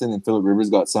got drafted and Phillip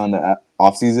Rivers got signed the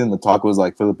offseason, the talk was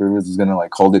like Phillip Rivers was gonna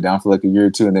hold it down for a year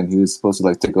or two, and then he was supposed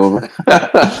to take over.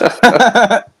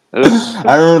 I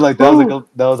remember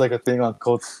that was a thing on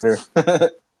Colts there.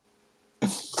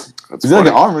 He's like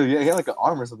an armor. Yeah, he had an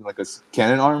arm or something, like a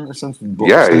cannon arm or something.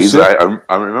 Yeah,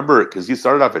 I remember because he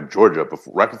started off at Georgia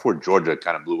right before Georgia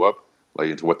kind of blew up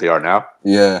into what they are now.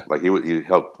 Yeah, he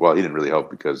helped. Well, he didn't really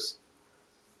help because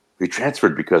he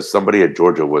transferred because somebody at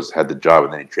Georgia had the job,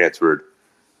 and then he transferred,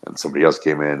 and somebody else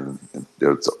came in and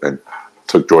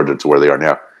took Georgia to where they are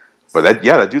now. But that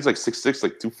dude's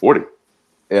 6'6", 240.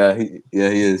 Yeah, he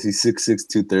is. He's 6'6",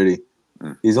 230.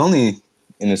 He's only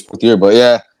in his fourth year, but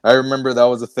yeah, I remember that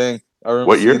was a thing. I remember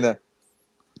what seeing year?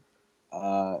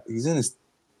 That. He's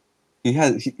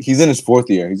in his fourth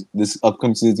year. This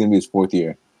upcoming season is gonna be his fourth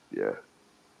year. Yeah.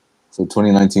 So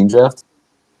 2019 draft.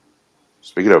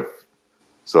 Speaking of,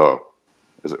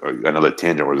 there's another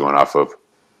tangent we're going off of.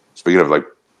 Speaking of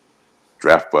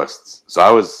draft busts, so I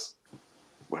was.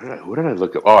 What did I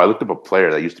look up? Oh, I looked up a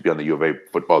player that used to be on the U of A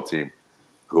football team,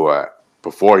 who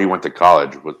before he went to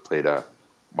college played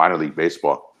minor league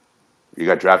baseball. He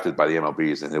got drafted by the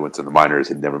MLBs and he went to the minors.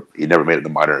 He never made it to the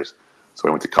minors, so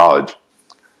he went to college.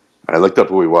 And I looked up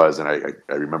who he was, and I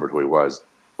remembered who he was.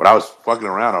 But I was fucking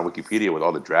around on Wikipedia with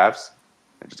all the drafts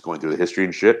and just going through the history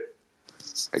and shit.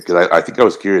 Because I think I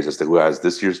was curious as to who has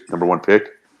this year's number one pick.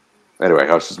 Anyway,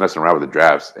 I was just messing around with the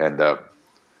drafts. And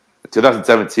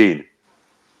 2017,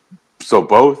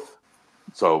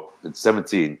 so in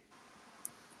 17,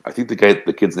 I think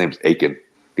the kid's name's Aiken,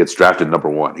 gets drafted number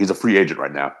one. He's a free agent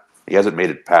right now. He hasn't made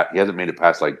it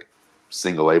past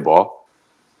single A ball.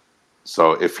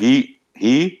 So if he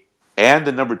and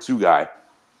the number two guy,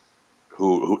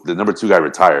 who the number two guy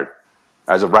retired,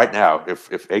 as of right now,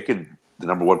 if Aiken, the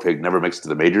number one pick, never makes it to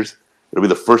the majors, it'll be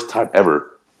the first time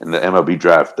ever in the MLB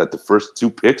draft that the first two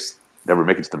picks never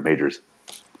make it to the majors.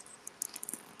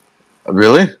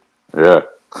 Really? Yeah.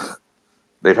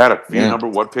 They've had a few number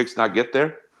one picks not get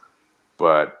there,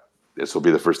 but this will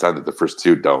be the first time that the first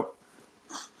two don't.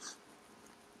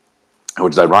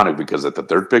 Which is ironic because the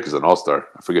third pick is an all-star.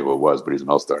 I forget who it was, but he's an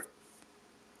all-star.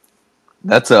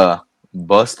 That's a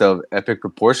bust of epic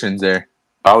proportions there.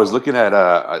 I was looking at,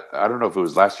 I don't know if it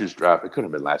was last year's draft. It couldn't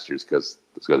have been last year's because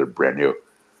those guys are brand new.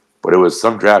 But it was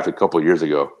some draft a couple years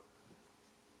ago.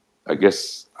 I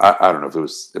guess, I don't know if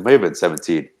it may have been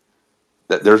 17.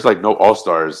 That there's no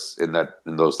all-stars in that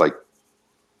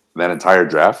entire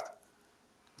draft.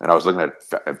 and I was looking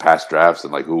at past drafts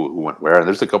and like who went where. And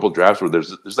there's a couple drafts where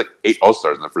there's like 8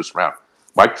 All-Stars in the first round.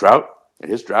 Mike Trout in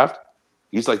his draft,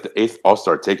 he's like the 8th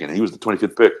All-Star taken, and he was the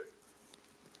 25th pick.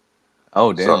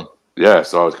 Oh damn. So yeah,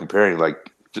 so I was comparing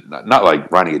like not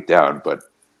like writing it down, but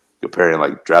comparing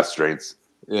like draft strengths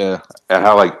Yeah. and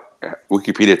how like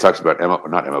Wikipedia talks about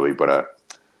not MLB, but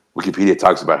Wikipedia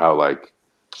talks about how like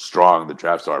strong the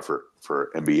drafts are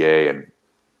for NBA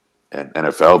and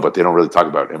NFL, but they don't really talk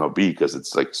about MLB because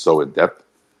it's like so in depth.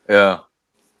 Yeah.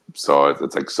 So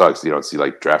it's like sucks. You don't see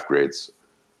like draft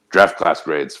class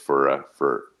grades for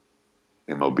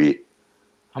MLB.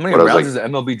 How many But I was rounds like, is the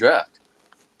MLB draft?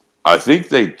 I think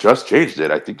they just changed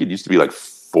it. I think it used to be like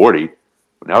 40,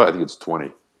 but now I think it's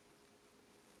 20.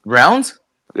 Rounds?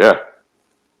 Yeah,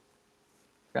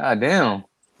 God damn.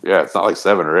 yeah. It's not like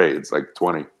 7 or 8. It's like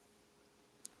 20.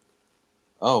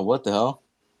 Oh, what the hell?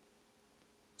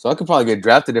 So I could probably get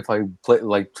drafted if I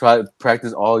try to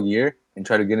practice all year and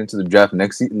try to get into the draft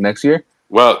next year.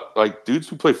 Well, like dudes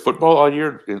who play football all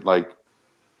year, like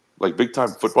big time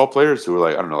football players who are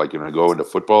like I don't know, like gonna go into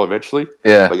football eventually.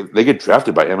 Yeah. Like they get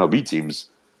drafted by MLB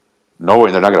teams,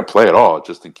 knowing they're not gonna play at all,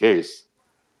 just in case.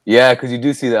 Yeah, because you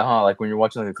do see that, huh? Like when you're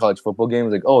watching like a college football game,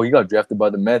 it's like, oh, you got drafted by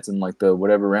the Mets in like the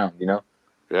whatever round, you know?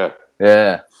 Yeah.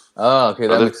 Yeah. Oh, okay.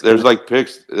 That makes There's like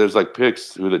picks. There's like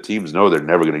picks who the teams know they're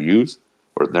never gonna use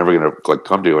or never gonna like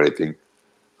come to anything.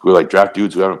 Who like draft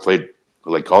dudes who haven't played,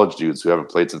 like college dudes who haven't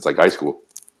played since like high school.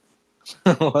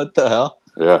 What the hell?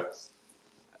 Yeah.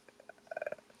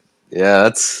 Yeah,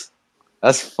 that's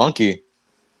funky.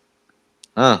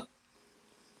 Huh.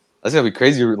 That's gonna be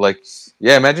crazy. Like,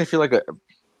 yeah, imagine if you're like a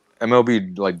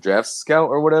MLB like draft scout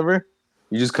or whatever.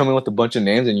 You just come in with a bunch of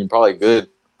names and you're probably good.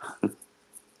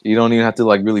 You don't even have to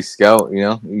like really scout, you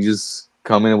know? You just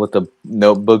come in with a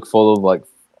notebook full of like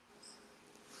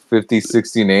 50,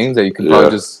 60 names that you can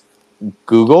probably just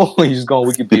Google. You just go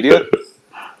on Wikipedia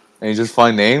and you just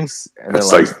find names. And It's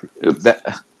then,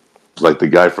 it's like the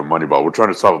guy from Moneyball. We're trying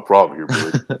to solve a problem here,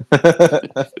 Billy.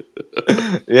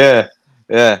 Yeah.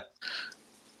 Yeah.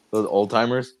 Those old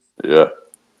timers. Yeah.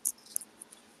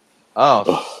 Oh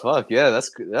fuck yeah,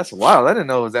 that's wild. I didn't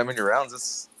know it was that many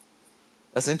rounds.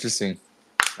 That's interesting.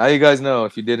 Now you guys know.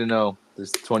 If you didn't know,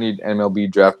 there's 20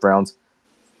 MLB draft rounds,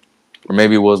 or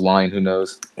maybe it was lying. Who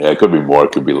knows? Yeah, it could be more.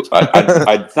 It could be.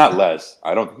 It's not less.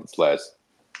 I don't think it's less,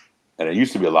 and it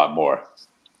used to be a lot more.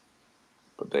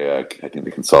 But I think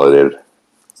they consolidated.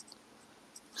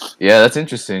 Yeah, that's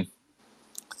interesting.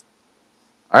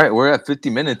 All right, we're at 50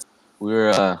 minutes.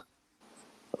 We're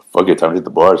Fuck it, time to hit the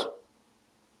bars.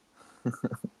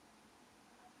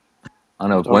 I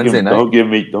know it's Wednesday night. Don't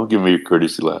give me a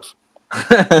courtesy laugh.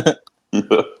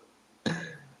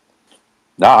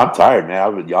 Nah, I'm tired, man.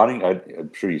 I've been yawning.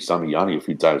 I'm sure you saw me yawning a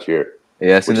few times here.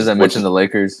 Yeah, as soon as I mentioned the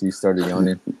Lakers, you started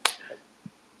yawning.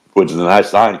 Which is a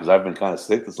nice sign because I've been kind of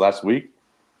sick this last week.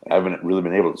 I haven't really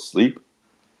been able to sleep,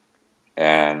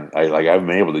 and I haven't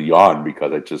been able to yawn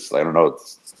because I don't know.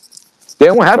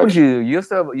 Damn, what happened to you? You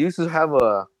used to have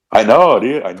a I know,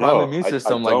 dude. I know. prime immune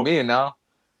system like me, and now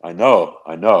I know.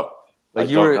 like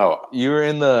you were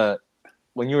in the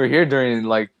when you were here during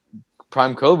like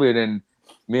prime COVID, and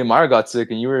me and Mara got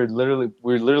sick, and we were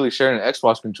literally sharing an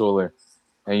Xbox controller,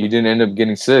 and you didn't end up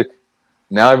getting sick.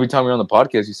 Now every time you're on the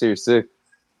podcast, you say you're sick.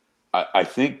 I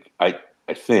think I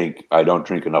don't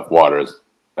drink enough water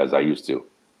as I used to,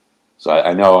 so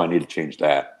I know I need to change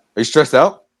that. Are you stressed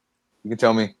out? You can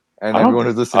tell me, and everyone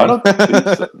who's listening. I don't think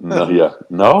so.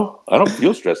 No, I don't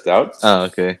feel stressed out. Oh,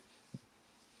 okay.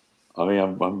 I mean,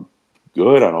 I'm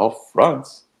good on all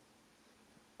fronts.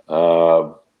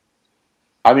 I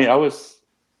mean, I was.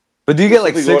 But do you get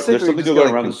like sick? There's something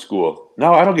going around the school.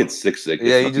 No, I don't get sick.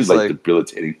 Yeah, you just like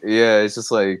debilitating. Yeah, it's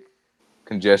just like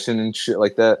congestion and shit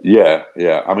like that. Yeah.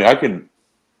 I mean,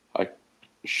 I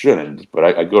shouldn't, but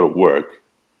I go to work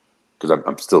because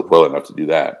I'm still well enough to do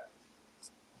that.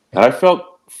 And I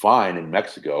felt fine in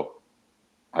Mexico.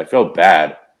 I felt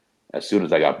bad as soon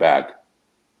as I got back.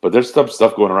 But there's some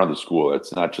stuff going around the school.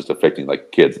 It's not just affecting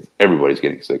like kids. Everybody's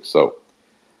getting sick. So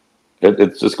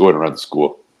it's just going around the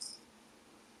school.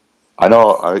 I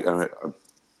know I'm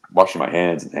washing my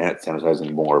hands and hand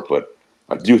sanitizing more, but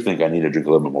I do think I need to drink a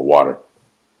little bit more water.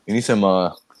 You need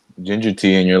some ginger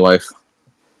tea in your life.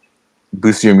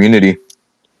 Boost your immunity.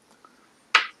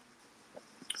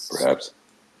 Perhaps.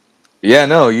 Yeah,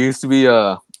 no, you used to be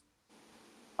you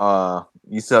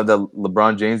used to have the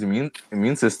LeBron James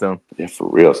immune system. Yeah, for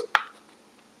real.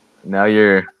 Now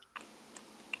you're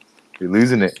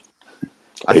losing it.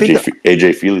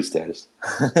 AJ Feely status.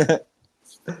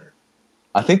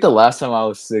 I think the last time I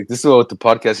was sick, this is what the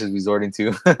podcast is resorting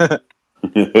to.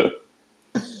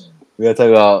 We gotta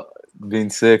talk about being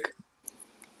sick.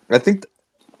 I think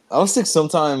I was sick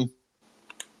sometime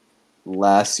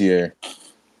last year.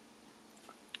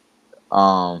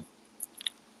 Yeah,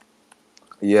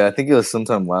 I think it was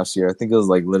sometime last year. I think it was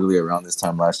like literally around this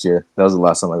time last year. That was the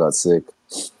last time I got sick.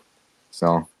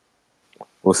 So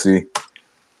we'll see.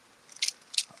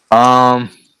 The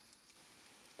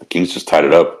Kings just tied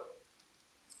it up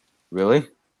Really?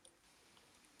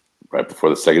 right before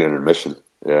the second intermission.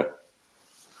 Yeah,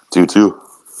 2-2.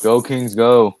 Go Kings,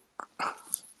 go!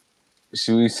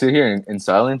 Should we sit here in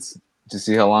silence to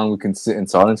see how long we can sit in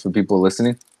silence for people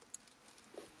listening?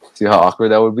 See how awkward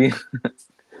that would be.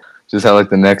 Just have like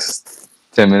the next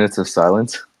 10 minutes of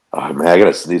silence. Oh man, I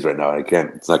gotta sneeze right now. I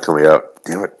can't. It's not coming out.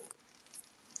 Damn it.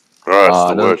 Oh,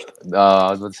 it's the worst.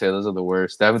 I was about to say those are the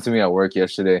worst. That happened to me at work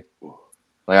yesterday.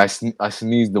 Like I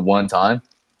sneezed the one time,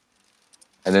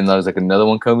 and then there was like another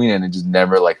one coming, and it just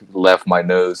never like left my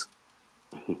nose.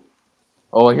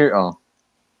 Oh, I hear. Oh,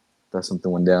 that something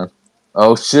went down.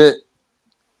 Oh shit!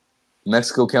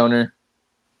 Mexico counter.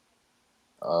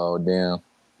 Oh damn!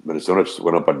 Minnesota just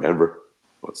went up on Denver.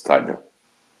 Well, it's tied now.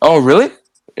 Oh really?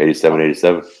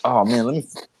 87-87. Oh man, let me.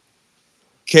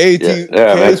 KT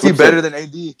KT better than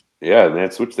AD. Yeah,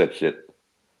 man, switch that shit.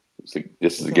 It's like,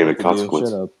 this is a game of consequence.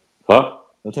 Shut up. Huh?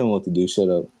 Don't tell me what to do. Shut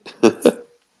up.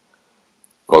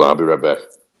 Hold on, I'll be right back.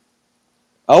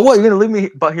 Oh, what? You're gonna leave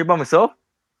me here by myself?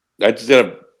 I just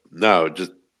gotta no,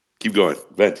 just keep going.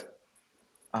 Vent.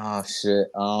 Oh shit.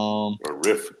 Or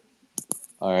riff.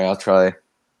 All right, I'll try.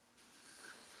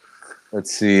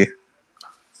 Let's see.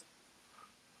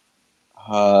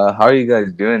 How are you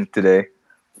guys doing today?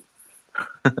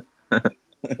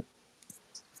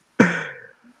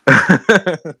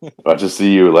 I just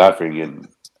see you laughing and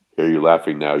hear you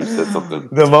laughing now. You said something.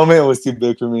 The moment was too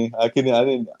big for me. I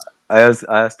didn't. I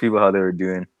asked people how they were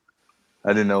doing. I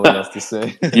didn't know what else to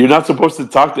say. You're not supposed to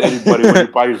talk to anybody when you're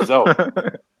by yourself.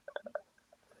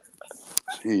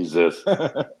 Jesus.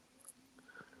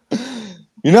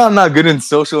 You know I'm not good in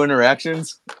social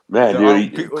interactions. Man,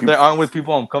 They aren't with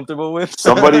people I'm comfortable with.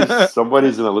 Somebody's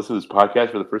gonna listen to this podcast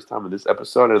for the first time in this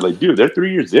episode and like, dude, they're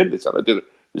 3 years in. They sound like they're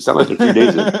 3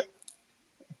 days in.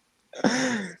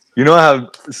 You know I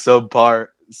have subpar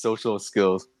social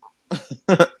skills.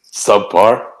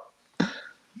 Subpar?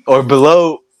 Or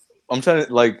below. I'm trying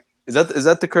to like. Is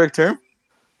that the correct term?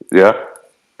 Yeah.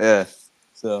 Yeah.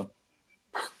 So.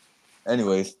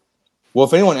 Anyways, well,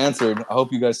 if anyone answered, I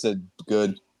hope you guys said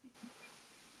good.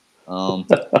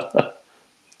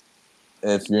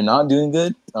 If you're not doing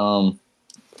good, I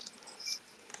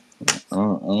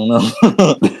don't know.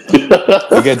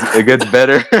 it gets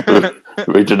better.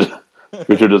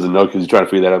 Richard doesn't know because he's trying to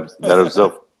figure that out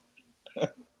himself.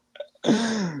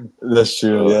 That's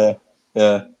true.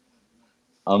 Yeah.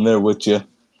 I'm there with you.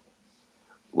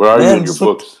 Where are you in your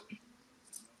books?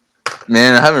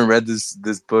 Man, I haven't read this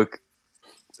book,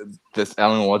 this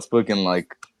Alan Watts book,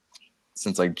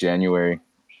 since January.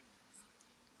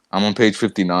 I'm on page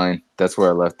 59. That's where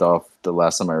I left off the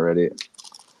last time I read it.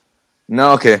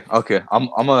 No, okay. I'll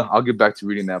get back to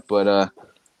reading that. But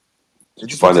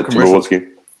did you find that Timberwolves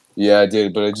game? Yeah, I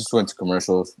did, but I just went to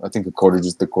commercials. I think the quarter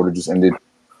just ended.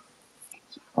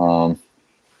 What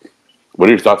are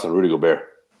your thoughts on Rudy Gobert?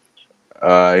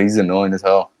 He's annoying as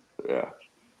hell. Yeah.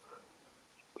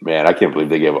 Man, I can't believe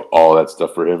they gave all that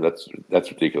stuff for him. That's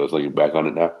ridiculous looking back on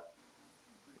it now.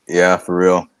 Yeah, for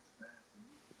real.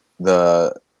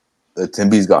 The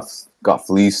Timbies got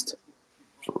fleeced.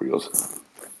 For reals.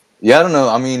 Yeah, I don't know.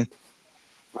 I mean,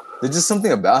 there's just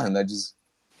something about him that just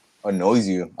annoys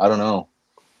you. I don't know.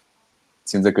 It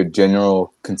seems like a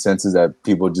general consensus that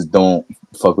people just don't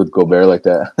fuck with Gobert like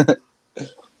that.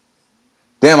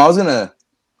 Damn, I was gonna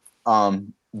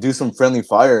do some friendly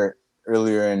fire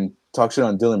earlier and talk shit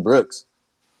on Dylan Brooks.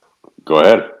 Go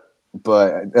ahead.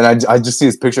 And I just see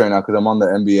his picture right now because I'm on the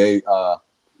NBA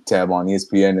tab on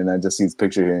ESPN, and I just see his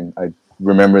picture here, and I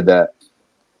remember that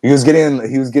he was getting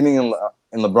in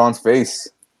LeBron's face.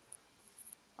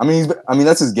 I mean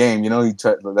that's his game, you know. He's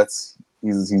kind of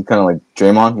like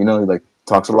Draymond, you know. He like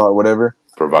talks a lot or whatever.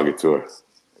 Provocateur.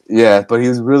 Yeah, but he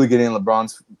was really getting in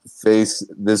LeBron's face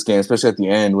this game, especially at the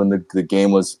end when the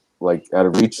game was like out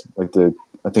of reach. I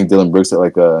think Dylan Brooks at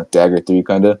like a dagger 3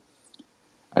 kind of,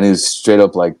 and he was straight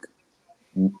up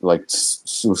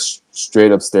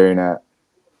straight up staring down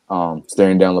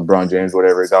LeBron James,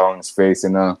 whatever, got on his face,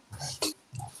 and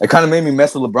it kind of made me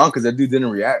mess with LeBron because that dude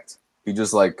didn't react. He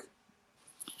just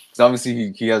because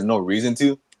obviously he has no reason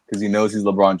to because he knows he's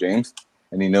LeBron James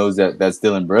and he knows that's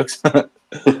Dylan Brooks.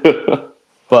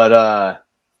 But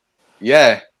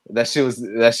yeah, that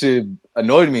shit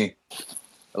annoyed me.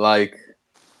 Like,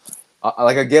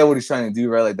 I get what he's trying to do,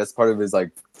 right? Like that's part of his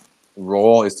like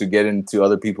role is to get into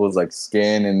other people's like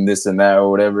skin and this and that or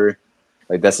whatever.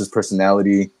 Like that's his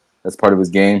personality. That's part of his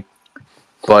game.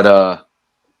 But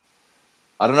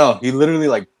I don't know. He literally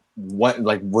like went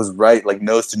like was right like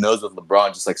nose to nose with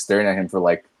LeBron, just like staring at him for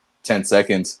like 10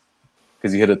 seconds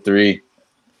because he hit a three,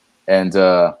 and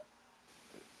that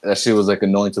shit was like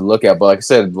annoying to look at. But like I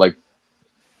said, like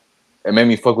it made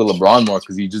me fuck with LeBron more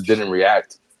because he just didn't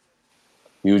react.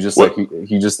 He was just What? like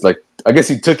he just like I guess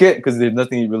he took it because there's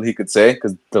nothing really he could say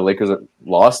because the Lakers are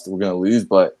lost. We're gonna lose,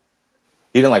 but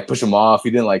he didn't like push him off. He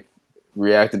didn't like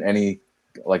react in any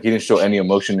like he didn't show any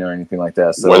emotion or anything like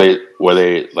that. So Were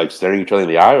they like staring each other in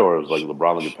the eye, or was like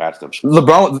LeBron looking past them?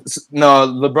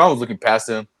 LeBron was looking past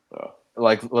him. Oh,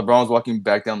 Like LeBron was walking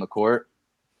back down the court,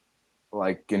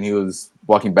 like and he was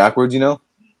walking backwards, and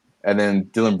then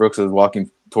Dylan Brooks was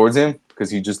walking towards him because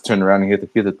he just turned around and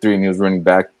hit the three and he was running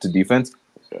back to defense.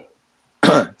 okay.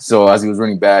 So as he was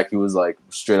running back, he was like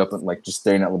straight up and like just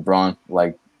staring at LeBron,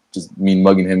 like just mean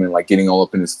mugging him and like getting all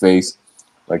up in his face,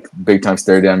 like big time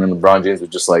stare down. And LeBron James was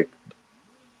just like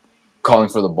calling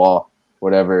for the ball,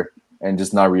 whatever, and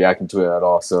just not reacting to it at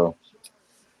all. So,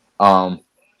 but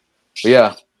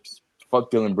yeah,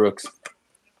 fuck Dylan Brooks.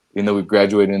 Even though we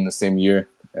graduated in the same year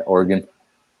at Oregon.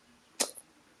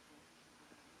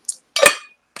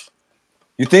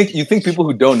 You think people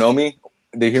who don't know me,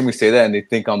 they hear me say that and they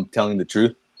think I'm telling the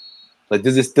truth? Like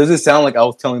does it sound like I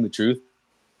was telling the truth?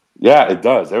 Yeah, it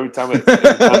does. Every time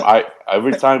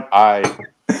I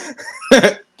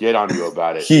get on you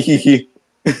about it, yeah,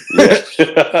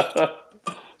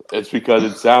 it's because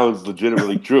it sounds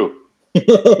legitimately true.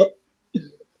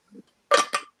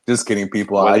 Just kidding,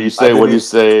 people. When you say, I don't know.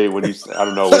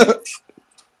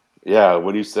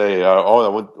 When you say,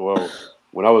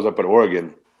 when I was up in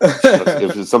Oregon,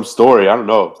 if it's some story, I don't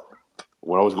know.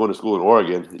 When I was going to school in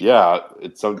Oregon, yeah,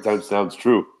 it sometimes sounds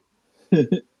true.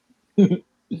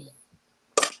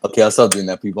 Okay, I'll stop doing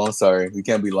that, people. I'm sorry. We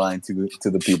can't be lying to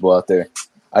the people out there.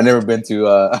 I never been to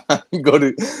I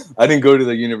didn't go to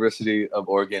the University of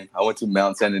Oregon. I went to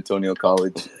Mount San Antonio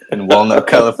College in Walnut,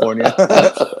 California.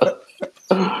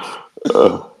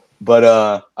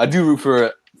 But I do root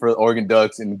for the Oregon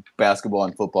Ducks in basketball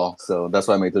and football, so that's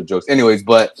why I make those jokes. Anyways,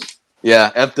 but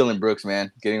yeah, F Dylan Brooks,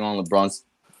 man, getting on LeBron's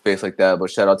face like that. But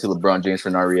shout out to LeBron James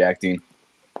for not reacting.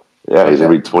 Yeah, he's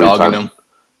gonna be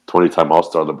 20-time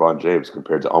All-Star LeBron James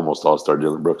compared to almost All-Star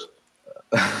Dylan Brooks.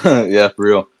 Yeah, for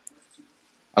real.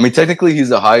 I mean, technically, he's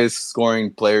the highest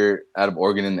scoring player out of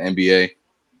Oregon in the NBA.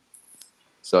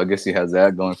 So I guess he has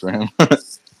that going for him.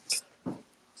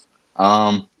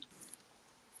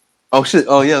 Oh shit.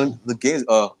 Oh yeah, the games.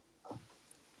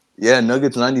 Yeah,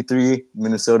 Nuggets 93,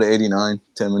 Minnesota 89.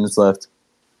 10 minutes left.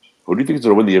 Who do you think is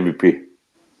gonna win the MVP?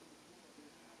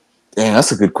 Damn,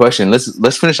 that's a good question.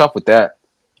 Let's finish off with that.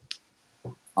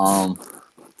 I'm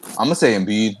gonna say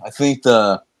Embiid. I think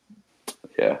the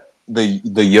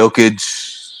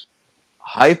Jokic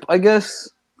hype, I guess,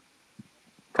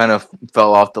 kind of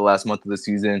fell off the last month of the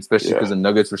season, especially because the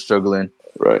Nuggets were struggling.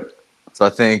 Right. So I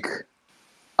think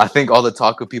all the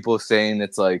talk of people saying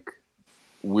it's like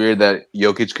weird that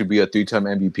Jokic could be a 3-time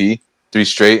MVP, 3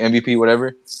 straight MVP,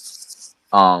 whatever.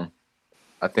 I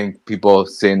think people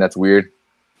saying that's weird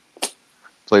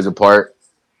plays a part,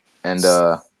 and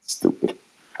stupid.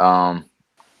 I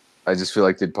just feel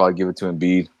like they'd probably give it to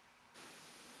Embiid,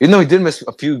 even though he did miss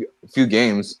a few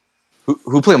games.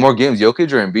 Who played more games,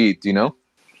 Jokic or Embiid? Do you know?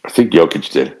 I think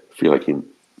Jokic did. I feel like he.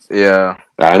 Yeah.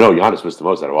 I know Giannis missed the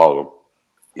most out of all of them.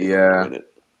 Yeah.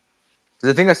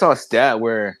 I think I saw a stat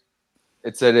where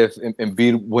it said if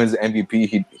Embiid wins the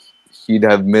MVP, he'd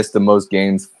have missed the most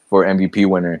games for MVP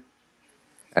winner,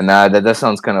 and that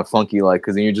sounds kind of funky, like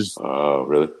because then you just. Oh,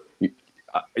 really?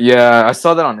 Yeah, I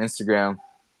saw that on Instagram.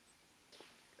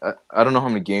 I don't know how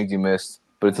many games you missed,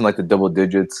 but it's in like the double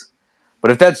digits. But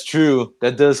if that's true,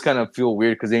 that does kind of feel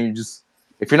weird because then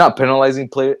if you're not penalizing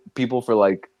people for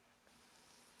like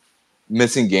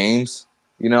missing games,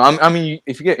 I mean,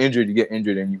 if you get injured, you get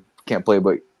injured and you can't play.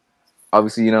 But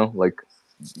obviously, like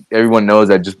everyone knows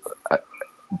that just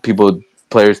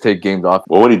players take games off.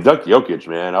 Well, when he dunked Jokic,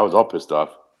 man, I was all pissed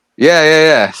off.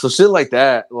 Yeah. So shit like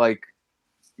that, like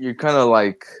you're kind of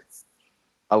like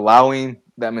allowing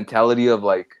that mentality of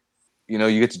like, you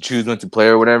get to choose when to play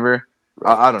or whatever.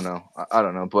 I don't know. I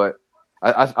don't know, but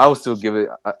I would still give it.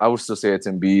 I would still say it's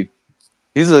Embiid.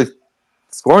 He's a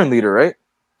scoring leader, right?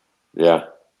 Yeah.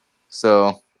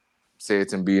 So say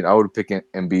it's Embiid. I would pick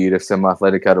Embiid if Semi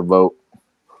Athletic had a vote.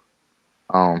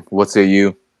 What say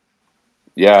you?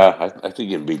 Yeah, I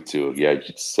think Embiid too. Yeah,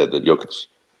 you said that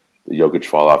Jokic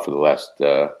fall off for the last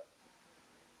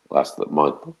last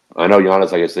month. I know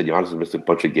Giannis, like I said, Giannis has missed a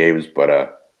bunch of games, but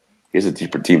he has a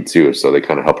deeper team too, so they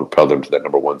kind of help propel them to that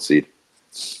number one seed.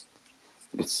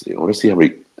 Let's see. I want to see how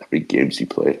many games he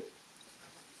played.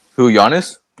 Who,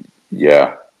 Giannis?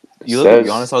 Yeah, You look at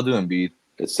Giannis, I'll do Embiid.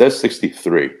 It says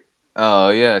 63. Oh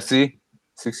yeah, see,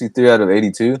 63 out of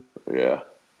 82. Yeah,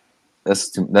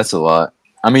 That's a lot.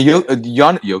 I mean,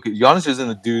 Giannis isn't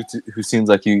a dude who seems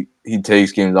like he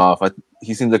takes games off.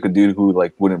 He seems like a dude who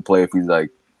like wouldn't play if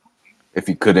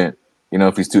he couldn't. You know,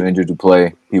 if he's too injured to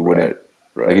play, he wouldn't.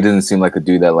 Right. Like he doesn't seem like a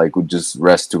dude that like would just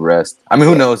rest to rest. I mean,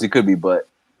 who knows? He could be, but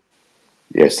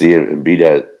yeah. See, Embiid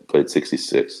had played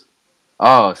 66.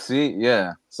 oh, see,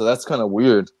 yeah. So that's kind of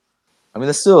weird. I mean,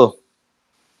 that's still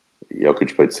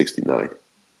Jokic played 69.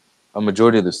 a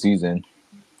majority of the season,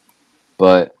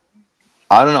 but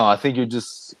I don't know. I think you're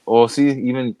just. Oh, see,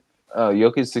 even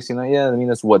Jokic 69. Yeah, I mean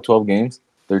that's what 12 games,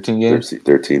 13 games,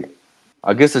 13.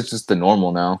 I guess it's just the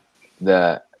normal now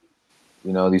that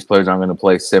these players aren't going to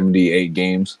play 78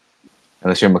 games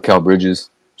unless you're Mikal Bridges.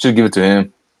 Should give it to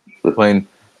him playing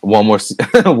one more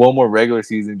one more regular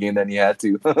season game than he had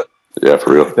to. Yeah,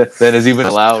 for real. That is even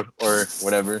allowed or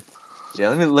whatever. Yeah,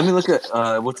 let me look at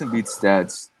what's Embiid's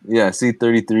stats. Yeah, see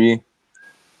 33,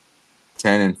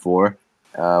 10 and 4.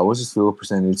 What's his field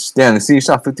percentage? Damn, see he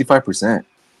shot 55%.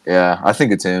 Yeah, I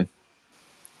think it's him.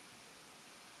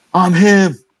 I'm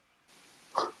him.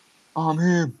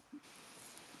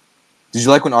 Did you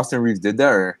like when Austin Reeves did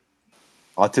that or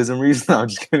Autism Reeves? No, I'm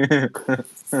just kidding.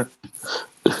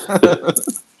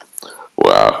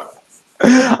 Wow.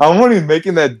 I'm only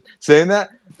saying that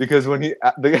because when he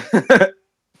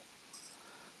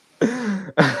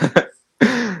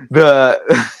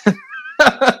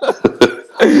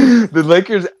the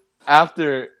Lakers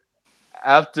after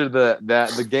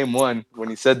the game one when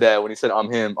he said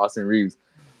I'm him, Austin Reeves,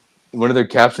 one of their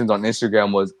captions on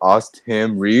Instagram was Aust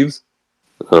him Reeves.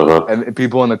 Uh-huh. And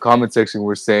people in the comment section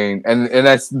were saying, and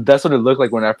that's what it looked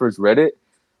like when I first read it.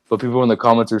 But people in the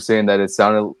comments were saying that it was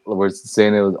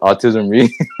Autism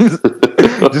Reeves,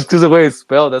 just because of the way it's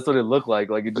spelled. That's what it looked like.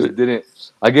 Like it just didn't.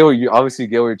 I get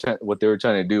what they were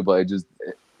trying to do, but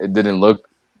it didn't look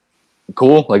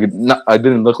cool. Like I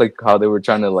didn't look like how they were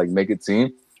trying to like make it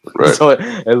seem. Right. So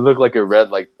it looked like it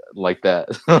read like that.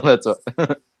 That's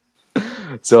what.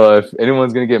 So if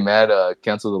anyone's gonna get mad,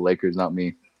 cancel the Lakers, not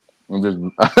me. I'm just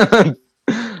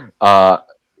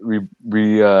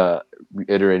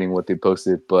reiterating what they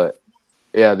posted, but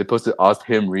yeah, they posted Aust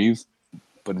him Reeves,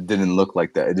 but it didn't look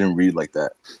like that. It didn't read like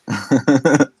that.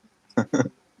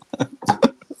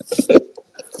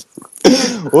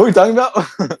 What were we talking about?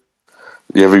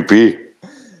 The MVP.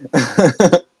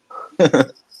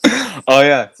 Oh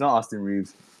yeah, it's not Austin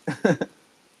Reeves.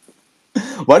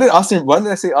 Why did I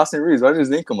say Austin Reeves? Why did his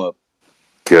name come up?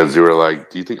 Because you were like,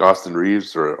 do you think Austin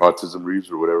Reeves or Autism Reeves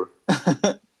or whatever?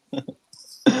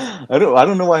 I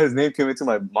don't know why his name came into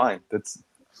my mind. That's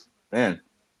man.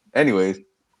 Anyways.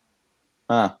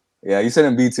 Huh. Yeah, you said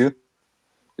Embiid too?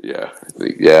 Yeah.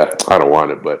 I don't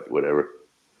want it, but whatever.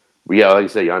 But yeah, like you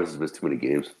said, Giannis has missed too many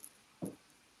games.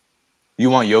 You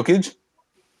want Jokic?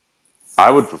 I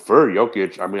would prefer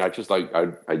Jokic. I mean,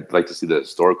 I'd like to see the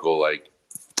historical, like,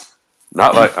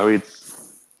 not like, I mean,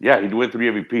 yeah, he'd win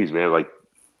 3 MVPs, man.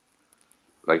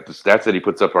 Like the stats that he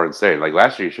puts up are insane. Like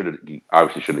last year, he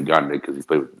obviously shouldn't have gotten it because he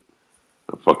played with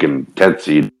a fucking 10th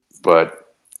seed.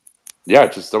 But yeah,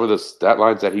 just some of the stat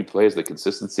lines that he plays, the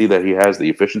consistency that he has, the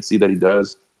efficiency that he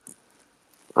does.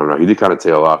 I don't know. He did kind of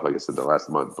tail off, like I said, the last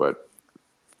month. But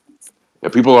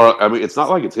and people are. I mean, it's not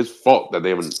like it's his fault that they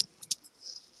haven't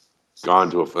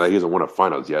gone to he hasn't won a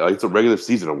finals yet. Like it's a regular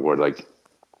season award. Like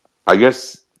I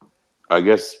guess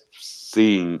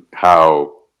seeing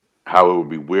how it would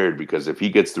be weird because if he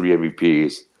gets 3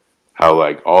 MVPs, how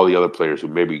like all the other players who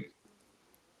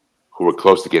were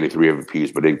close to getting 3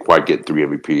 MVPs but didn't quite get 3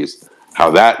 MVPs, how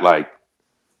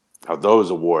those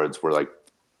awards were like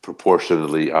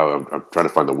proportionally. I'm trying to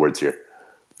find the words here,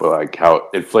 but like how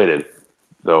inflated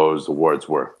those awards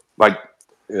were. Like,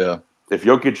 yeah, if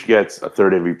Jokic gets a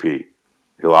 3rd MVP,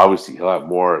 he'll have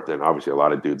more than obviously a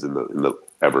lot of dudes in the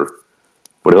ever.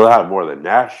 But he'll have more than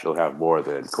Nash. He'll have more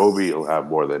than Kobe. He'll have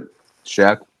more than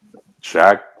Shaq.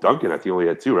 Duncan. I think he only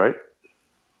had 2, right?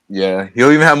 Yeah,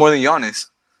 he'll even have more than Giannis.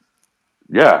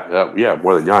 Yeah,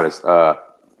 more than Giannis.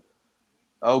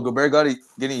 Gobert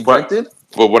getting ejected?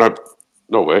 But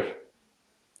no way.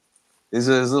 There's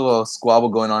a little squabble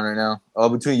going on right now. Oh,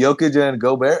 between Jokic and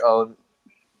Gobert.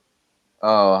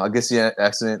 I guess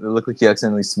it looked like he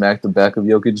accidentally smacked the back of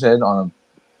Jokic's head on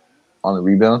the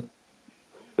rebound.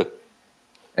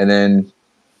 And then,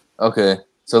 okay,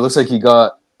 so it looks like they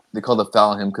called a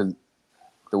foul on him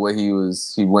the way he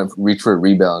reached for a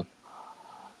rebound,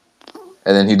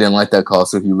 and then he didn't like that call,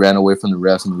 so he ran away from the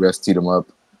refs, and the refs teed him up.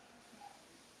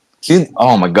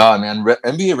 Oh my god, man!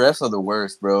 NBA refs are the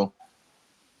worst, bro.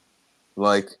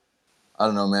 Like, I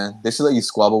don't know, man. They should let you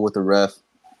squabble with the ref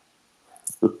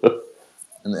in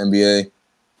the NBA.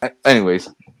 Anyways,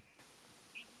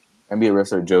 NBA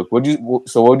refs are a joke. What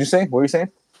would you say? What were you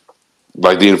saying?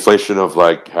 Like the inflation of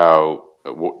like how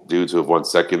dudes who have won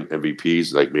second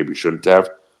MVPs like maybe shouldn't have.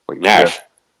 Like Yeah. Nash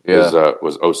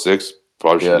was 06.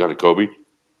 Probably should have gone to Kobe.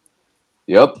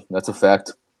 Yep, that's a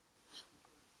fact.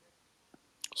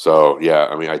 So yeah,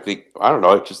 I mean, I don't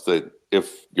know. It's just that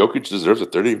if Jokic deserves a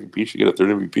third MVP, he should get a third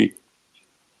MVP.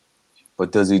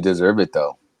 But does he deserve it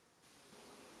though?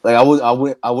 Like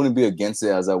I wouldn't be against it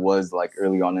as I was like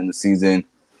early on in the season,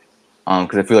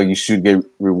 because I feel like you should get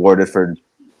rewarded for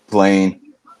playing,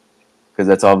 because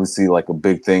that's obviously like a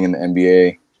big thing in the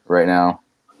NBA right now.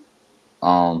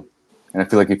 And I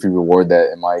feel like if you reward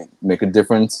that, it might make a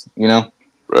difference, you know.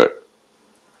 Right.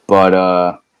 But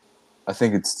I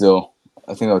think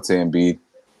I think I would say Embiid,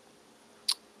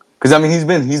 because I mean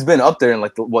he's been up there in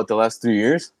like the last 3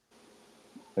 years.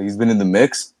 Like he's been in the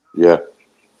mix. Yeah.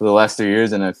 For the last 3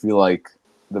 years, and I feel like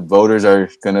the voters are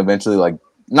gonna eventually like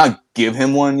not give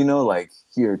him one, you know, like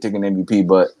here, take an MVP,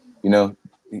 but you know,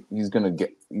 he's gonna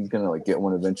like get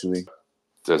one eventually.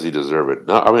 Does he deserve it?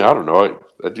 No, I mean I don't know.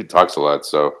 That dude talks a lot.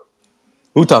 So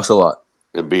Who talks a lot?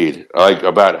 Embiid, like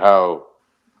about how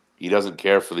he doesn't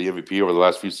care for the MVP over the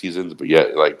last few seasons, but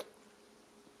yet like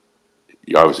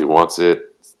he obviously wants it.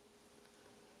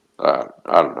 I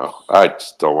don't know. I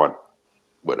just don't want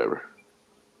whatever.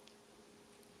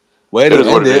 Way It to is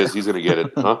what end it it. is. He's gonna get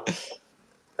it, huh?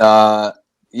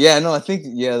 Yeah, no, I think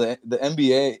the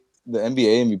NBA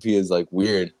MVP is like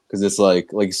weird because it's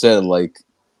like you said, like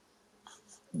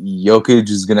Jokic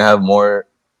is gonna have more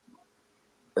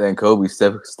than Kobe.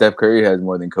 Steph Curry has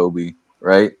more than Kobe,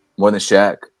 right? More than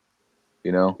Shaq.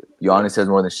 You know, Giannis has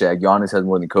more than Shaq. Giannis has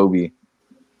more than Kobe.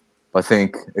 I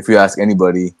think if you ask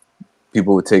anybody,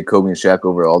 people would take Kobe and Shaq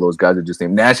over all those guys that just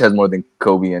named. Nash has more than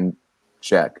Kobe and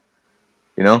Shaq.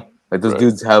 You know, like those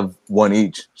dudes have one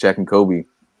each, Shaq and Kobe.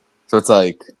 So it's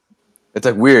like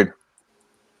weird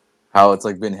how it's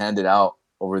like been handed out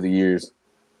over the years.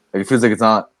 Like it feels like it's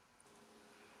not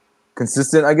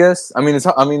consistent. I guess. I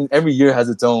mean, every year has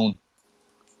its own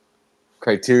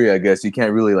criteria. I guess you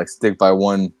can't really like stick by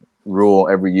one rule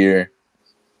every year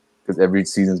because every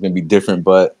season is gonna be different.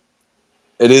 But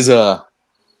it is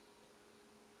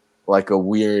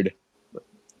weird.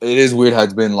 It is weird how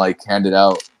it's been like handed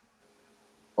out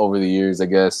over the years. I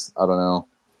guess I don't know.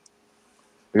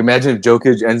 Like, imagine if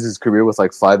Jokic ends his career with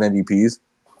like 5 MVPs.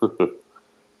 How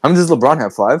many does LeBron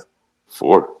have? 5?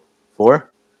 4.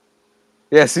 4?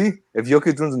 Yeah. See, if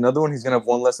Jokic wins another one, he's gonna have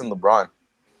one less than LeBron.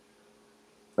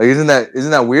 Like, isn't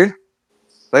that weird?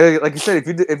 Like you said,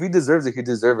 if he deserves it, he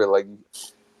deserves it. Like,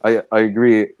 I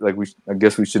agree. Like I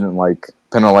guess we shouldn't like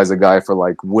penalize a guy for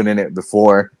like winning it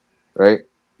before, right?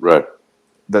 Right.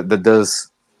 That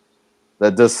does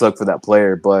suck for that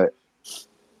player, but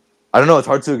I don't know. It's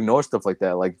hard to ignore stuff like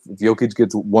that. Like if Jokic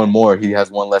gets one more, he has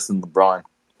one less than LeBron.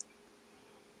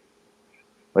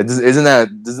 Like, doesn't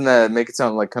that make it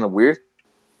sound like kind of weird?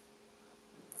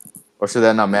 Or should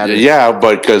that not matter? Yeah,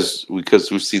 but because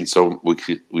we've seen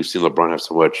LeBron have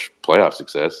so much playoff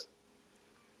success.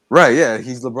 Right. Yeah,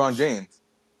 he's LeBron James.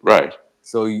 Right.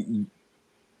 So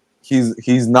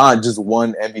he's not just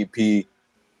one MVP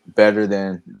better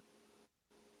than.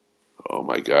 Oh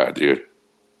my god, dude!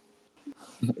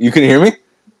 You can hear me?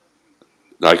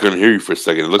 No, I couldn't hear you for a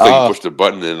second. It looked like you pushed a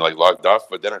button and like logged off,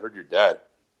 but then I heard your dad.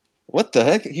 What the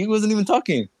heck? He wasn't even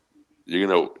talking. You're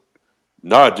gonna,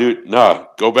 nah, dude, nah.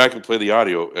 Go back and play the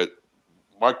audio.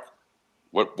 Mark,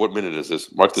 what minute is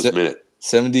this? Mark this minute.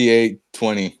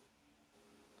 78:20.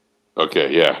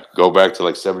 Okay, yeah. Go back to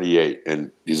like 78,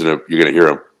 and you're gonna hear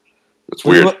him. It's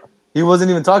weird. He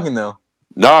wasn't even talking though.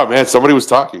 Nah, man, somebody was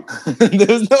talking.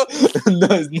 There's no,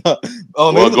 it's not.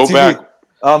 Oh, well, maybe go the TV. back.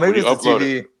 Oh, maybe it's the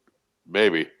TV. It.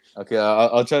 Maybe. Okay,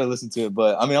 I'll try to listen to it,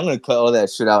 but I mean, I'm gonna cut all that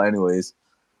shit out anyways.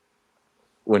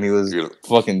 When he was you're gonna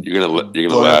blowing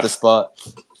laugh. up the spot.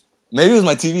 Maybe it was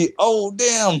my TV. Oh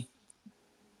damn!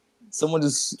 Someone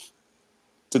just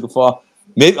took a fall.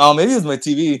 Maybe it was my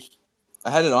TV.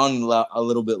 I had it on a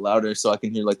little bit louder so I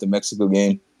can hear like the Mexico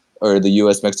game or the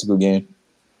U.S. Mexico game.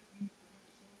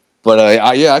 But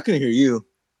I couldn't hear you.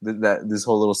 This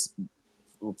whole little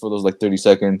for those like 30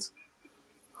 seconds.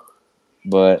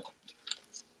 But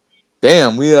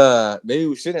damn, maybe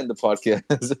we should end the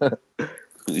podcast.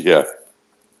 Yeah.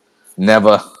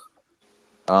 Never.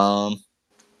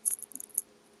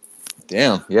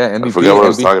 Damn. Yeah. I MVP. forgot what I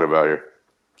was talking about here.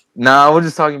 Nah, I was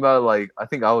just talking about like I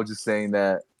think I was just saying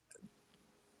that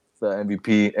the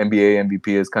MVP, NBA MVP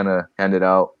is kind of handed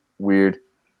out weird.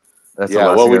 That's the Yeah,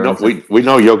 last well, thing I we know remember. we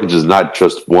know Jokic is not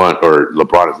just one, or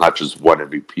LeBron is not just one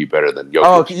MVP better than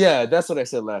Oh, Jokic. yeah, that's what I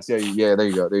said last. Yeah, yeah. There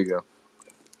you go. There you go.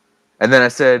 And then I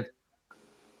said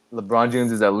LeBron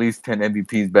James is at least 10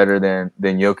 MVPs better than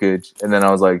Jokic. And then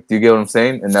I was like, do you get what I'm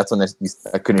saying? And that's when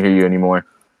I couldn't hear you anymore.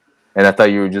 And I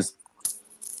thought you were just,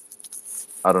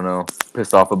 I don't know,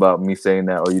 pissed off about me saying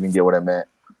that, or you didn't get what I meant.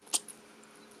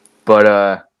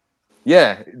 But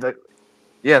yeah,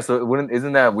 yeah. So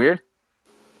isn't that weird?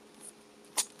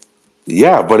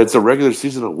 Yeah, but it's a regular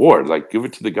season award. Like, give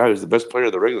it to the guy who's the best player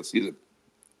of the regular season.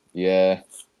 Yeah,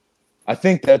 I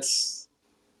think that's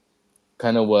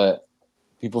kind of what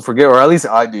people forget, or at least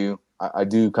I do. I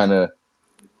do kind of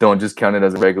don't just count it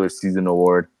as a regular season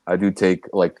award. I do take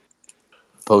like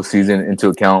postseason into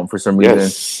account for some reason.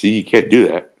 Yes, see, you can't do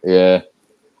that. Yeah.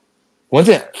 One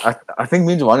thing I think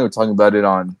me and Giovanni were talking about it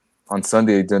on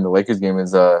Sunday during the Lakers game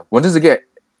is when does it get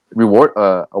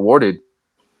awarded?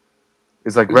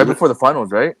 It's like right Isn't it? before the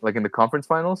finals, right? Like in the conference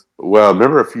finals? Well,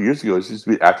 remember a few years ago, it used to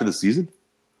be after the season?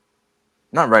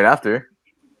 Not right after.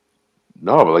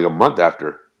 No, but like a month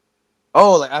after.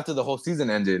 Oh, like after the whole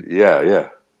season ended. Yeah, yeah.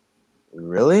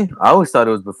 Really? I always thought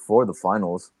it was before the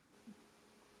finals.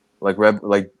 Like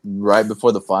right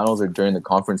before the finals or during the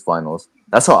conference finals.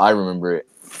 That's how I remember it.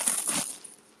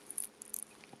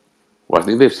 Well, I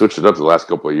think they've switched it up the last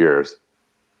couple of years,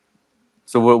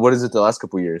 So what is it the last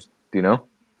couple of years? Do you know?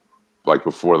 like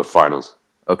before the finals.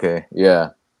 Okay, yeah.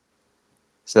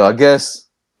 So I guess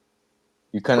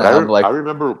you kind of But have like I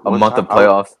remember a one month time, of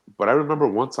playoffs. but I remember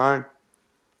one time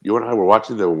you and I were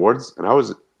watching the awards, and I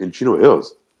was in Chino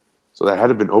Hills. So that had to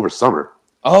have been over summer.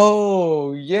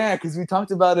 Oh yeah, because we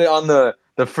talked about it on the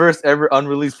first ever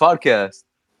unreleased podcast.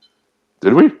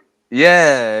 Did we?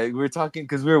 Yeah, we were talking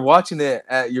because we were watching it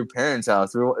at your parents'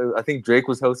 house. I think Drake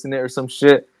was hosting it or some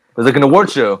shit. It was like an award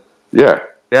show. Yeah.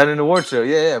 They had an award show.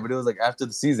 Yeah, but it was like after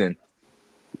the season.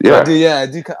 So Yeah.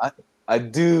 I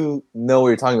do know what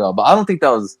you're talking about, but I don't think that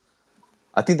was.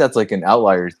 I think that's like an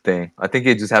outlier thing. I think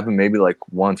it just happened maybe like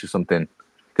once or something.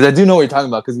 Because I do know what you're talking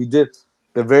about. Because we did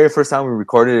the very first time we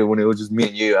recorded it when it was just me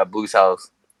and you at Blue's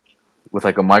house with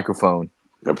like a microphone.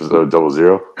 Episode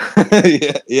 00.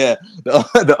 yeah,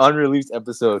 the unreleased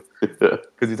episode because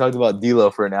we talked about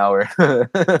D-Lo for an hour.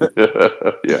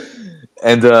 Yeah.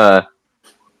 And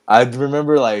I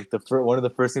remember like one of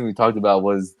the first things we talked about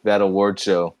was that award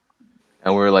show,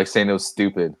 and we were like saying it was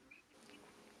stupid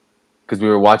because we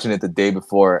were watching it the day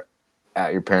before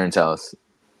at your parents' house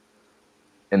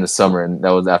in the summer, and that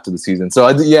was after the season. So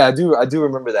I do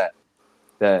remember that,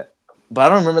 but I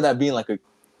don't remember that being like a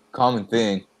common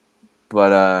thing.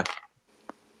 But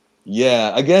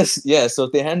yeah, I guess so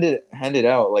if they hand it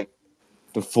out like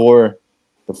before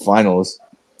the finals,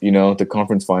 the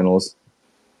conference finals,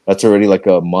 that's already like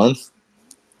a month.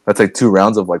 That's like 2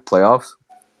 rounds of like playoffs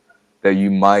that you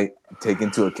might take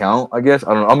into account, I guess.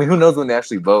 I don't know. I mean, who knows when they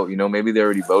actually vote? Maybe they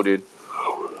already voted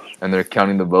and they're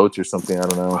counting the votes or something. I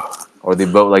don't know. Or they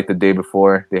vote like the day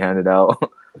before they hand it out.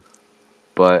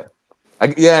 But I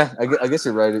guess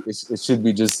you're right. It should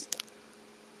be just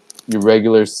your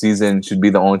regular season should be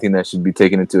the only thing that should be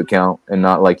taken into account and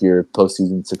not like your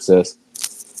postseason success.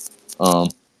 Let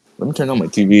me turn on my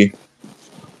TV.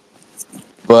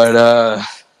 But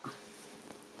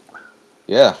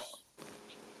yeah,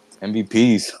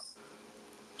 MVPs.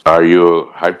 Are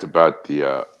you hyped about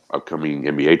the upcoming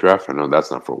NBA draft? I know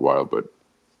that's not for a while, but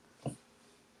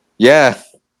Yeah.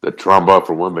 the Tromba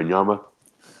for Wembanyama.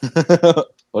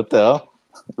 What the hell?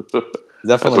 Is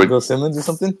that from That's like what- Bill Simmons or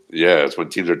something? Yeah, it's when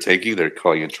teams are tanking, they're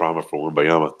calling it trauma for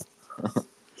Wembanyama.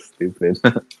 Stupid.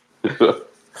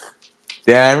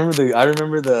 Yeah, I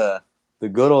remember the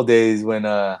good old days when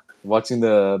watching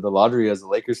the lottery as a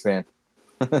Lakers fan.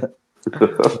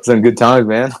 Some good times,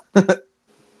 man.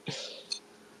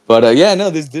 But yeah, no,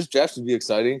 this draft should be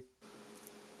exciting.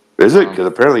 Is it? Because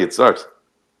apparently it sucks.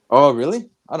 Oh, really?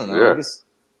 I don't know. Yeah.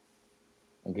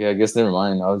 I guess never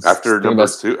mind. I was After thinking number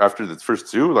about, two, after the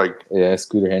first two, like, yeah,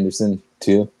 Scooter Henderson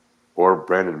too. or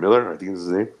Brandon Miller, I think is his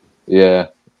name. Yeah,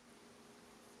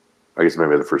 I guess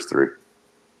maybe the first three.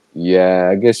 yeah.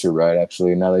 I guess you're right.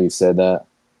 Actually, now that you said that,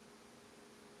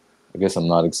 I guess I'm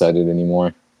not excited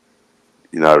anymore.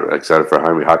 You're not excited for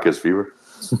Jaime Jaquez fever?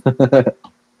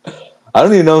 I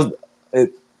don't even know.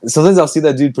 Sometimes I'll see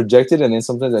that dude projected, and then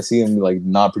sometimes I see him like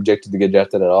not projected to get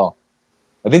drafted at all.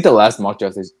 I think the last mock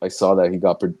draft I saw that he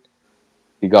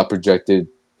got projected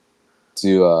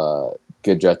to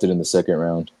get drafted in the second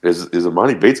round. Is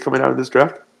Amani Bates coming out of this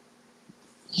draft?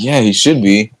 Yeah, he should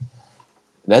be.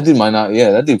 That dude might not.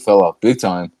 Yeah, that dude fell off big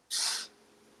time.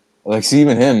 Like, see,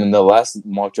 even him in the last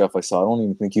mock draft I saw, I don't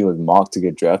even think he was mocked to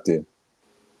get drafted.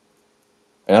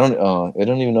 I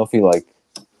don't even know if he like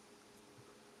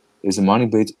is Imani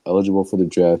Bates eligible for the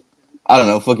draft. I don't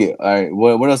know. Fuck it. All right.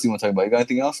 What else do you want to talk about? You got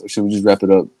anything else, or should we just wrap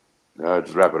it up?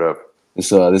 Just wrap it up.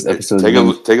 This episode.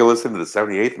 Take a listen to the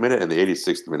 78th minute and the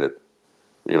 86th minute.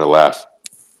 You're gonna laugh.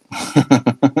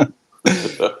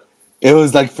 It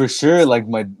was like for sure like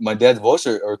my dad's voice,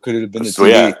 or could it have been the So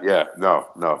TV? yeah,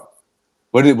 no.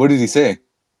 What did he say?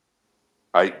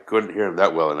 I couldn't hear him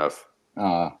that well enough.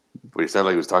 But he sounded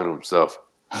like he was talking to himself.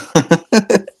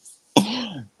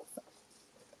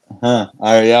 Huh.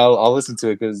 All right, yeah, I'll listen to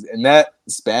it because in that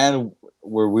span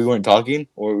where we weren't talking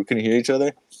or we couldn't hear each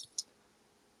other,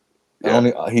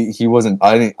 he wasn't.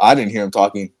 I didn't hear him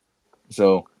talking.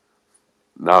 So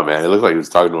No, man, it looked like he was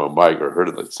talking to a mic, or heard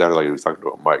it. It sounded like he was talking to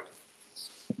a mic.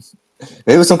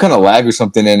 maybe it was some kind of lag or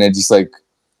something, and it just like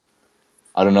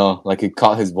I don't know, like it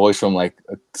caught his voice from like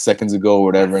seconds ago or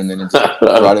whatever, and then it just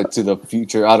brought it to the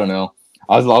future. I don't know.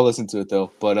 I'll listen to it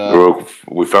though. But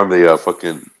we found the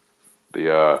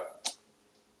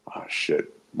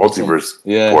multiverse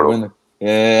portal.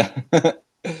 Yeah.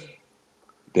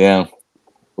 Damn.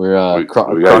 We're We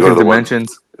crossing gotta go to the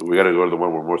dimensions. We got to go to the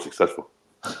one we're more successful.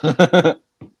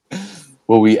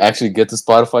 Will we actually get the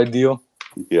Spotify deal?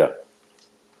 Yeah.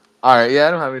 All right. Yeah,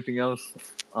 I don't have anything else.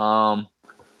 All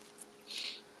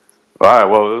right.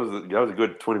 Well, that was a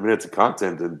good 20 minutes of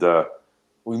content and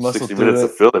we must 60 minutes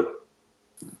of filler.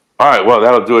 All right. Well,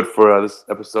 that'll do it for this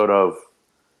episode of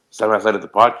Side by Side of the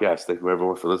podcast. Thank you,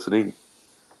 everyone, for listening.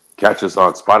 Catch us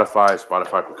on Spotify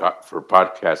for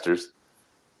podcasters,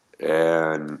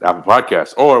 and Apple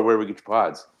Podcasts, or wherever we get your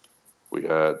pods. We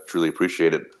truly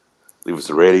appreciate it. Leave us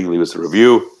a rating. Leave us a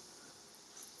review.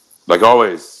 Like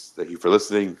always, thank you for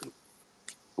listening.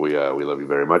 We love you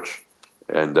very much.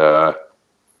 And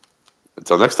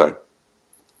until next time,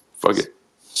 fuck it.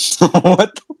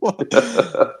 What?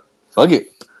 Fuck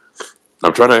it.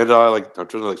 I'm trying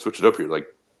to switch it up here. Like,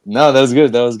 no, that was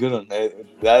good. That was good one.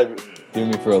 That threw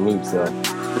me for a loop. So.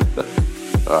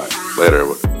 All right, later,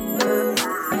 everyone.